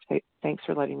for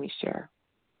letting me share.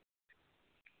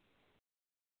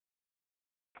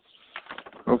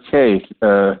 Okay,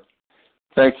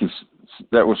 thank you.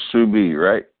 That was Sue B,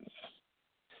 right?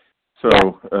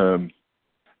 So, yeah.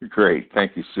 Great.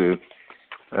 Thank you, Sue.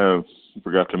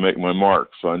 Forgot to make my mark,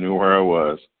 so I knew where I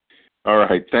was. All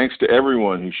right. Thanks to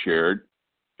everyone who shared.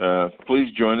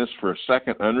 Please join us for a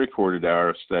second unrecorded hour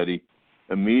of study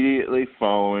immediately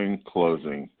following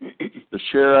closing. The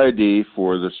share ID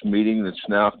for this meeting that's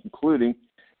now concluding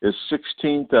is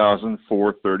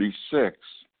 16,436.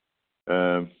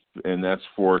 And that's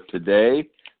for today,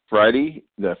 Friday,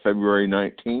 February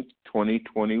 19th,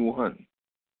 2021.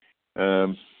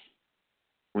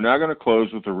 We're now going to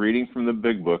close with a reading from the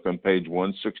Big Book on page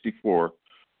 164,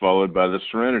 followed by the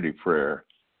Serenity Prayer.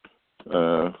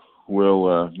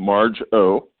 Will Marge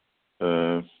O.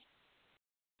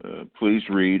 Please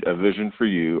read A Vision for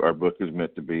You. Our book is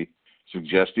meant to be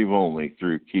suggestive only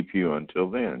through Keep You Until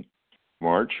Then.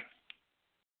 Marge?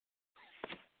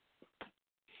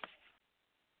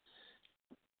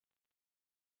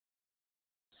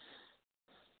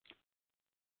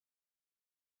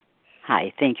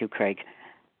 Hi, thank you, Craig.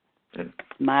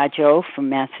 Marjo from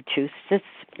Massachusetts,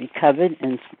 recovered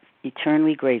and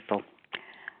eternally grateful.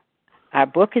 Our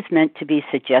book is meant to be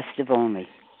suggestive only.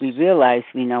 We realize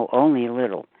we know only a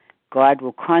little. God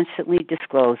will constantly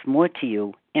disclose more to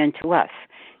you and to us.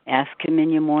 Ask Him in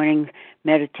your morning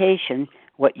meditation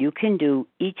what you can do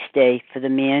each day for the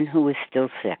man who is still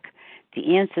sick.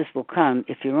 The answers will come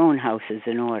if your own house is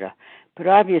in order. But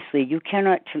obviously you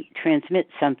cannot transmit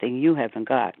something you haven't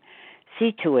got.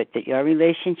 See to it that your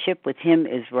relationship with Him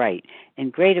is right,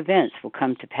 and great events will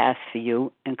come to pass for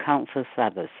you and countless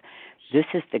others. This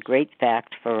is the great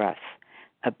fact for us.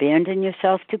 Abandon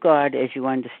yourself to God as you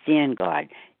understand God.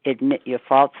 Admit your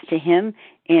faults to Him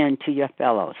and to your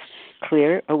fellows.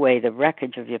 Clear away the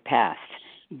wreckage of your past.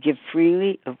 Give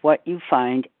freely of what you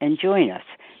find and join us.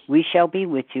 We shall be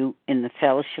with you in the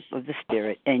fellowship of the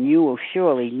Spirit, and you will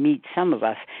surely meet some of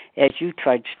us as you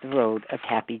trudge the road of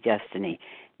happy destiny.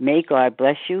 May God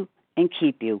bless you and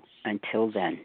keep you until then.